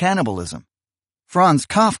vampirism and cannibalism. Franz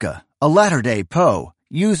Kafka, a latter-day Poe,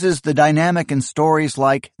 uses the dynamic in stories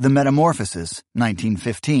like The Metamorphosis,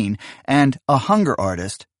 1915, and A Hunger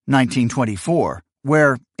Artist, 1924,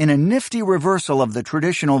 where, in a nifty reversal of the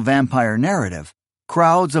traditional vampire narrative,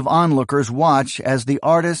 crowds of onlookers watch as the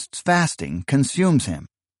artist's fasting consumes him.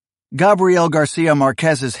 Gabriel Garcia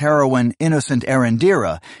Marquez's heroine Innocent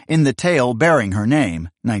Erendira, in the tale bearing her name,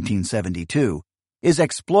 1972, is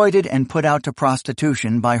exploited and put out to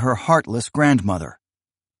prostitution by her heartless grandmother.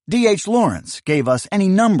 D.H. Lawrence gave us any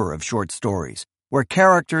number of short stories where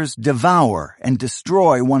characters devour and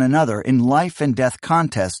destroy one another in life and death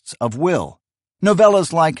contests of will.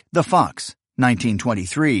 Novellas like The Fox,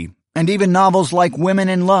 1923, and even novels like Women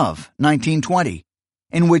in Love, 1920,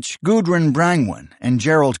 in which Gudrun Brangwyn and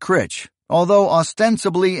Gerald Critch, Although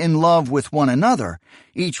ostensibly in love with one another,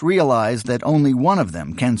 each realize that only one of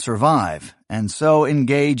them can survive, and so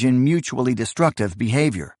engage in mutually destructive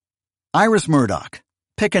behavior. Iris Murdoch.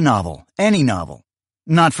 Pick a novel, any novel.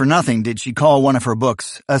 Not for nothing did she call one of her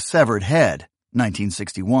books A Severed Head,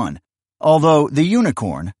 1961. Although The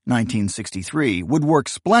Unicorn, 1963, would work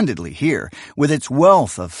splendidly here, with its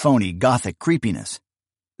wealth of phony gothic creepiness.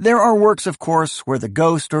 There are works, of course, where the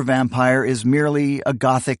ghost or vampire is merely a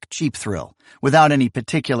gothic cheap thrill, without any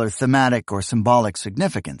particular thematic or symbolic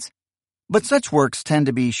significance. But such works tend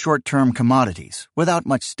to be short-term commodities, without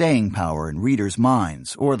much staying power in readers'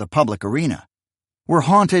 minds or the public arena. We're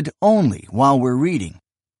haunted only while we're reading.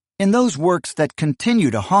 In those works that continue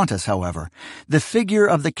to haunt us, however, the figure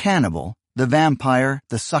of the cannibal, the vampire,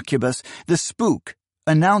 the succubus, the spook,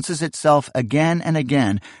 announces itself again and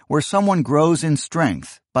again where someone grows in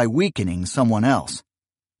strength by weakening someone else.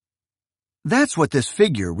 That's what this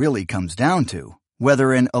figure really comes down to,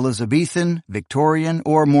 whether in Elizabethan, Victorian,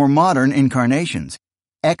 or more modern incarnations.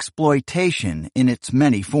 Exploitation in its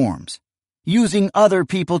many forms. Using other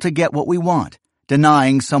people to get what we want,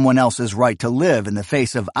 denying someone else's right to live in the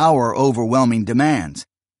face of our overwhelming demands,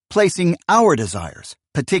 placing our desires,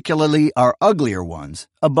 particularly our uglier ones,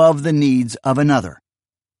 above the needs of another.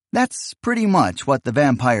 That's pretty much what the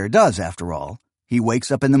vampire does, after all. He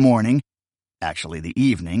wakes up in the morning, actually the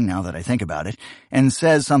evening, now that I think about it, and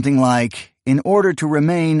says something like, "In order to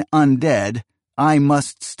remain undead, I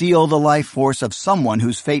must steal the life force of someone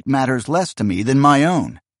whose fate matters less to me than my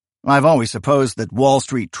own." I've always supposed that Wall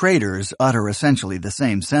Street traders utter essentially the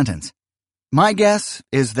same sentence. My guess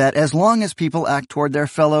is that as long as people act toward their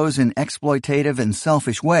fellows in exploitative and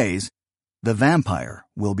selfish ways, the vampire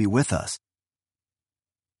will be with us.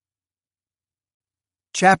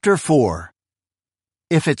 Chapter 4.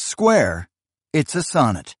 If it's square, it's a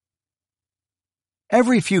sonnet.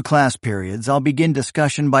 Every few class periods, I'll begin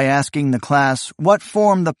discussion by asking the class what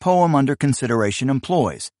form the poem under consideration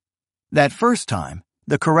employs. That first time,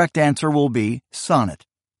 the correct answer will be sonnet.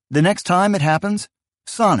 The next time it happens,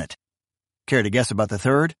 sonnet. Care to guess about the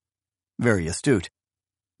third? Very astute.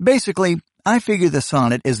 Basically, I figure the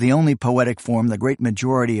sonnet is the only poetic form the great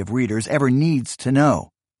majority of readers ever needs to know.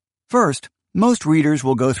 First, most readers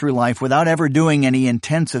will go through life without ever doing any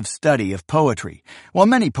intensive study of poetry, while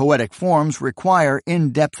many poetic forms require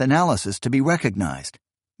in-depth analysis to be recognized.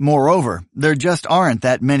 Moreover, there just aren't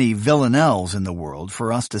that many villanelles in the world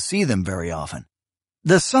for us to see them very often.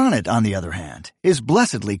 The sonnet, on the other hand, is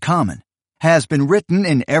blessedly common, has been written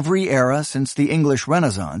in every era since the English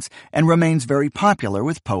Renaissance, and remains very popular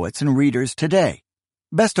with poets and readers today.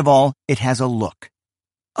 Best of all, it has a look.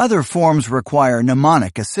 Other forms require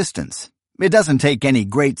mnemonic assistance. It doesn't take any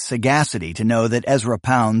great sagacity to know that Ezra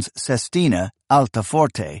Pound's Sestina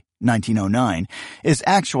Altaforte, 1909, is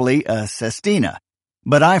actually a sestina,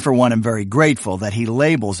 but I for one am very grateful that he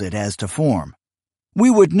labels it as to form. We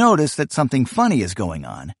would notice that something funny is going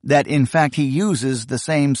on, that in fact he uses the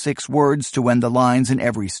same 6 words to end the lines in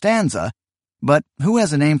every stanza, but who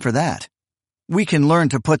has a name for that? We can learn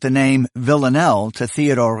to put the name villanelle to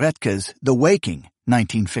Theodore Retke's The Waking,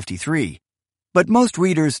 1953. But most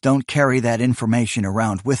readers don't carry that information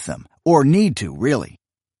around with them, or need to, really.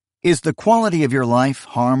 Is the quality of your life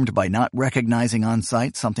harmed by not recognizing on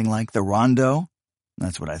sight something like the rondo?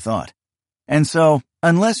 That's what I thought. And so,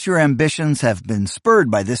 unless your ambitions have been spurred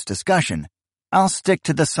by this discussion, I'll stick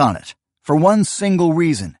to the sonnet, for one single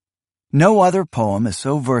reason. No other poem is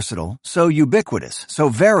so versatile, so ubiquitous, so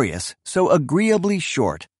various, so agreeably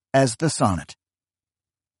short as the sonnet.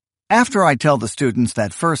 After I tell the students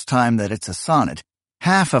that first time that it's a sonnet,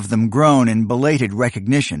 half of them groan in belated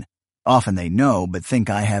recognition. Often they know but think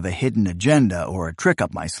I have a hidden agenda or a trick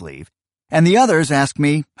up my sleeve. And the others ask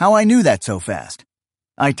me how I knew that so fast.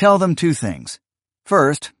 I tell them 2 things.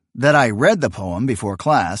 First, that I read the poem before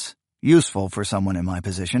class, useful for someone in my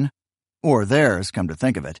position, or theirs, come to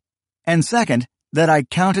think of it. And second, that I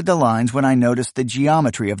counted the lines when I noticed the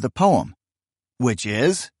geometry of the poem. Which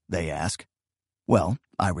is, they ask. Well,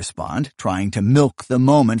 I respond, trying to milk the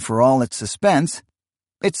moment for all its suspense,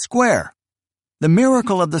 it's square. The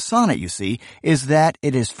miracle of the sonnet, you see, is that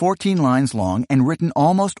it is 14 lines long and written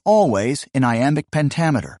almost always in iambic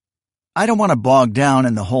pentameter. I don't want to bog down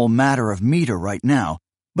in the whole matter of meter right now,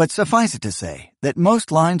 but suffice it to say that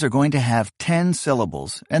most lines are going to have 10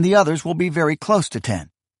 syllables and the others will be very close to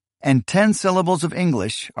 10. And 10 syllables of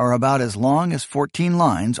English are about as long as 14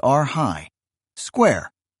 lines are high.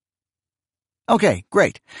 Square. Okay,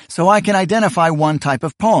 great. So I can identify one type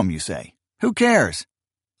of poem, you say. Who cares?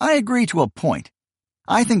 I agree to a point.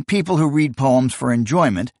 I think people who read poems for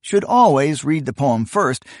enjoyment should always read the poem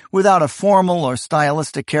first without a formal or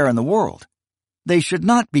stylistic care in the world. They should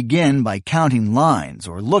not begin by counting lines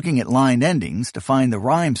or looking at line endings to find the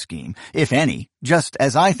rhyme scheme, if any, just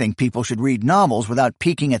as I think people should read novels without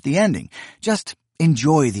peeking at the ending. Just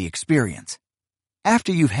enjoy the experience.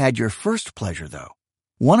 After you've had your first pleasure, though,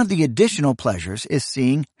 one of the additional pleasures is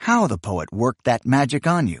seeing how the poet worked that magic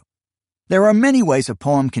on you. There are many ways a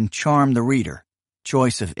poem can charm the reader.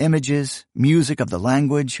 Choice of images, music of the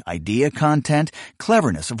language, idea content,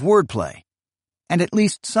 cleverness of wordplay. And at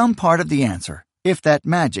least some part of the answer, if that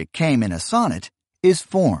magic came in a sonnet, is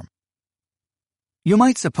form. You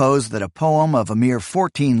might suppose that a poem of a mere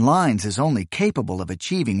 14 lines is only capable of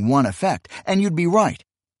achieving one effect, and you'd be right.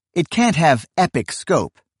 It can't have epic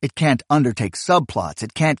scope, it can't undertake subplots,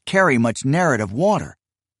 it can't carry much narrative water.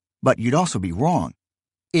 But you'd also be wrong.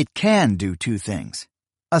 It can do two things.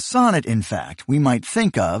 A sonnet, in fact, we might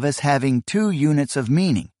think of as having two units of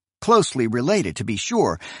meaning, closely related to be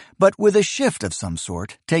sure, but with a shift of some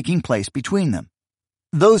sort taking place between them.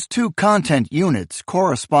 Those two content units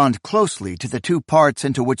correspond closely to the two parts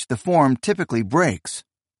into which the form typically breaks.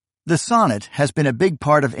 The sonnet has been a big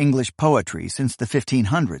part of English poetry since the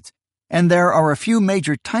 1500s, and there are a few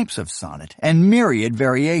major types of sonnet and myriad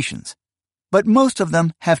variations. But most of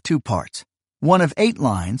them have two parts, one of 8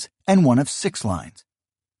 lines and one of 6 lines.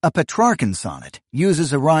 A Petrarchan sonnet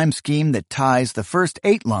uses a rhyme scheme that ties the first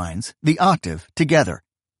 8 lines, the octave, together,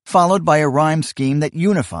 followed by a rhyme scheme that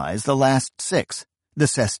unifies the last 6, the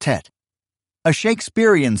sestet. A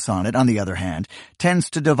Shakespearean sonnet, on the other hand, tends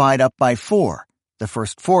to divide up by 4, the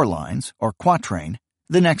first 4 lines, or quatrain,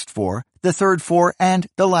 the next 4, the third 4, and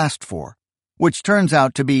the last 4, which turns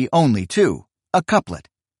out to be only 2, a couplet.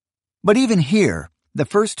 But even here, the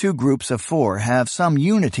first 2 groups of 4 have some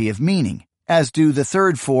unity of meaning, as do the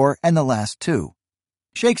third 4 and the last 2.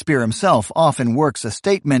 Shakespeare himself often works a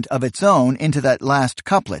statement of its own into that last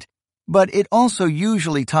couplet, but it also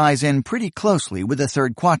usually ties in pretty closely with the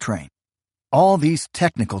third quatrain. All these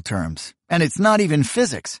technical terms, and it's not even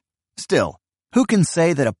physics. Still, who can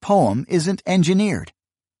say that a poem isn't engineered?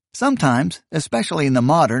 Sometimes, especially in the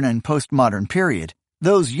modern and postmodern period,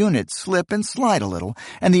 those units slip and slide a little,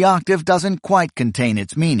 and the octave doesn't quite contain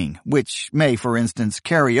its meaning, which may, for instance,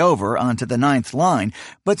 carry over onto the 9th line,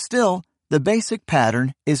 but still, the basic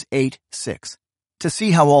pattern is 8-6. To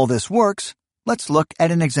see how all this works, let's look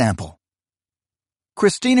at an example.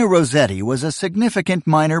 Christina Rossetti was a significant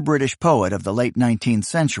minor British poet of the late 19th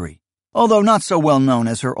century, although not so well known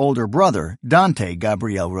as her older brother, Dante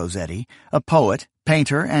Gabriel Rossetti, a poet,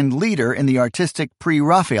 painter, and leader in the artistic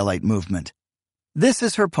pre-Raphaelite movement. This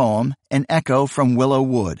is her poem, An Echo from Willow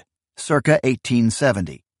Wood, circa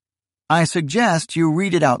 1870. I suggest you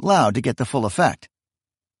read it out loud to get the full effect.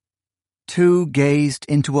 Two gazed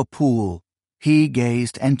into a pool, he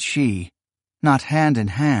gazed and she, not hand in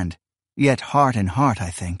hand, yet heart in heart, I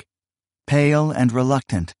think, pale and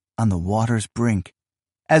reluctant on the water's brink,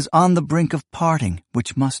 as on the brink of parting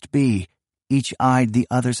which must be, each eyed the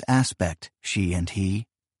other's aspect, she and he.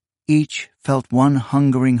 Each felt one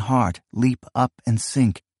hungering heart leap up and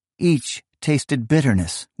sink, each tasted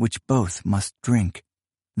bitterness which both must drink,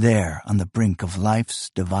 there on the brink of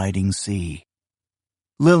life's dividing sea.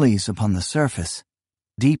 Lilies upon the surface,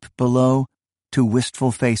 deep below, 2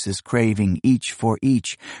 wistful faces craving each for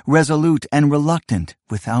each, resolute and reluctant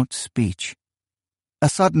without speech. A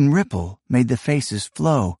sudden ripple made the faces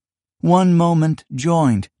flow, one moment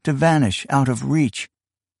joined to vanish out of reach.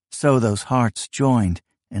 So those hearts joined,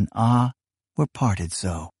 and were parted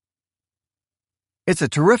so. It's a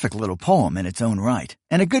terrific little poem in its own right,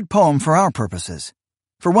 and a good poem for our purposes.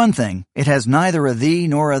 For one thing, it has neither a thee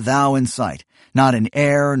nor a thou in sight, not an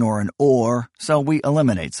er nor an or, so we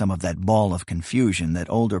eliminate some of that ball of confusion that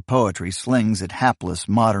older poetry slings at hapless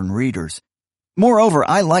modern readers. Moreover,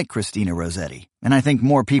 I like Christina Rossetti, and I think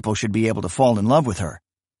more people should be able to fall in love with her.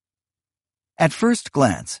 At first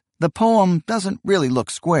glance, the poem doesn't really look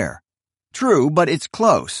square. True, but it's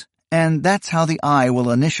close, and that's how the eye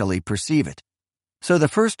will initially perceive it. So the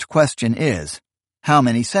first question is, how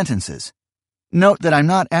many sentences? Note that I'm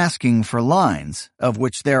not asking for lines, of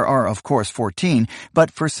which there are of course 14, but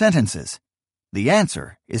for sentences. The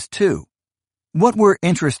answer is 2. What we're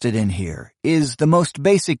interested in here is the most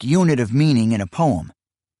basic unit of meaning in a poem.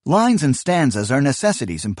 Lines and stanzas are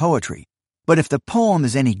necessities in poetry, but if the poem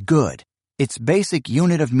is any good, its basic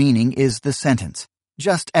unit of meaning is the sentence,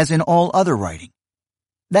 just as in all other writing.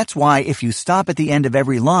 That's why if you stop at the end of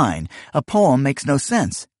every line, a poem makes no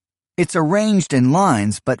sense. It's arranged in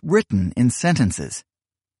lines but written in sentences.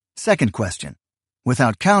 Second question.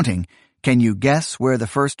 Without counting, can you guess where the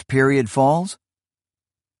first period falls?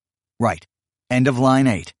 Right. End of line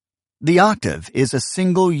 8. The octave is a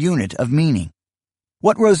single unit of meaning.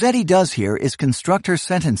 What Rossetti does here is construct her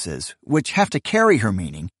sentences, which have to carry her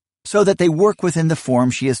meaning, so that they work within the form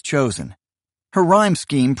she has chosen. Her rhyme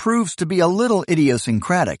scheme proves to be a little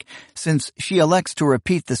idiosyncratic, since she elects to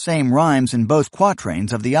repeat the same rhymes in both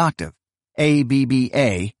quatrains of the octave,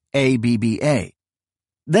 A-B-B-A, A-B-B-A.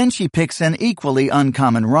 Then she picks an equally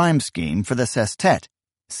uncommon rhyme scheme for the sestet,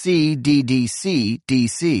 C-D-D-C-D-C.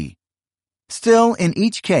 Still, in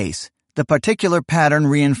each case, the particular pattern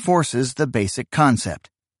reinforces the basic concept.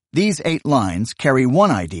 These 8 lines carry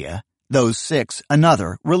one idea, those 6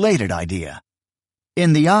 another related idea.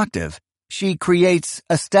 In the octave, she creates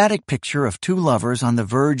a static picture of 2 lovers on the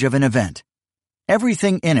verge of an event.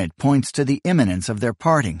 Everything in it points to the imminence of their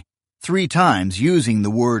parting, 3 times using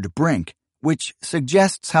the word brink, which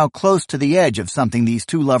suggests how close to the edge of something these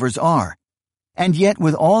 2 lovers are. And yet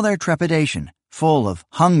with all their trepidation, full of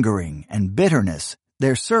hungering and bitterness,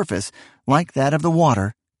 their surface, like that of the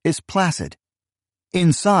water, is placid.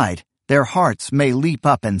 Inside, their hearts may leap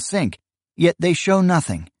up and sink, yet they show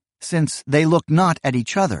nothing, since they look not at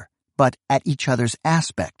each other, but at each other's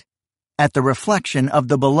aspect, at the reflection of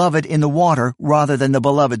the beloved in the water rather than the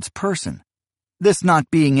beloved's person. This not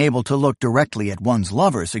being able to look directly at one's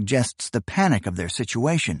lover suggests the panic of their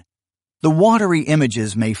situation. The watery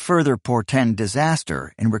images may further portend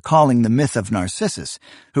disaster in recalling the myth of Narcissus,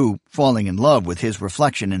 who, falling in love with his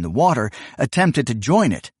reflection in the water, attempted to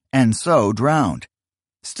join it, and so drowned.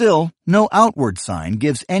 Still, no outward sign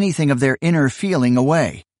gives anything of their inner feeling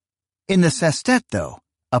away. In the sestet, though,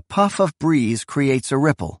 a puff of breeze creates a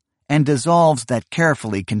ripple, and dissolves that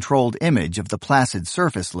carefully controlled image of the placid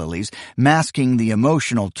surface lilies, masking the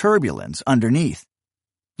emotional turbulence underneath.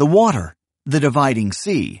 The water, the dividing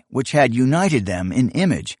sea, which had united them in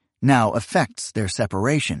image, now affects their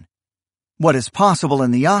separation. What is possible in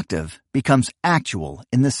the octave becomes actual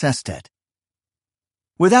in the sestet.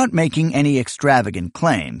 Without making any extravagant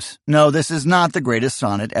claims, no, this is not the greatest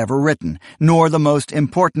sonnet ever written, nor the most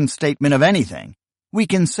important statement of anything, we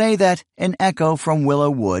can say that An Echo from Willow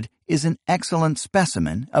Wood is an excellent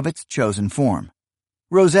specimen of its chosen form.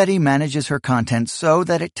 Rossetti manages her content so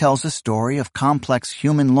that it tells a story of complex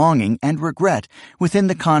human longing and regret within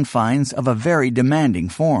the confines of a very demanding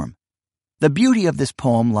form. The beauty of this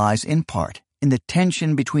poem lies in part in the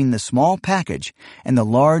tension between the small package and the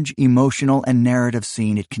large emotional and narrative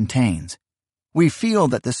scene it contains. We feel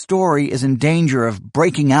that the story is in danger of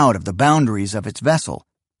breaking out of the boundaries of its vessel,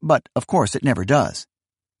 but of course it never does.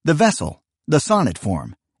 The vessel, the sonnet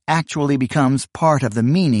form, actually becomes part of the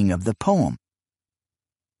meaning of the poem.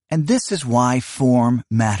 And this is why form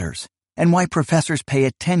matters, and why professors pay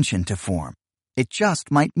attention to form. It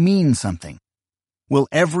just might mean something. Will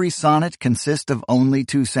every sonnet consist of only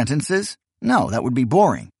 2 sentences? No, that would be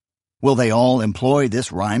boring. Will they all employ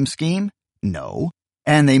this rhyme scheme? No.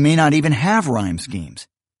 And they may not even have rhyme schemes.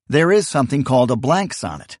 There is something called a blank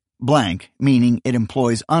sonnet, blank meaning it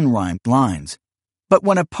employs unrhymed lines. But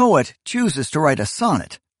when a poet chooses to write a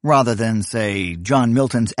sonnet, rather than, say, John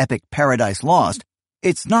Milton's epic Paradise Lost,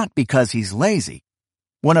 it's not because he's lazy.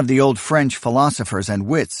 One of the old French philosophers and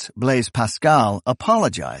wits, Blaise Pascal,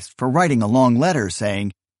 apologized for writing a long letter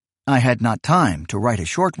saying, "I had not time to write a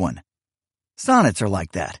short one." Sonnets are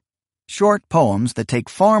like that. Short poems that take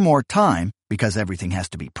far more time, because everything has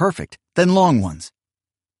to be perfect, than long ones.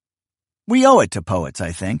 We owe it to poets,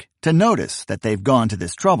 I think, to notice that they've gone to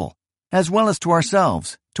this trouble, as well as to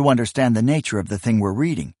ourselves, to understand the nature of the thing we're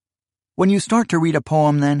reading. When you start to read a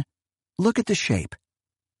poem, then, look at the shape.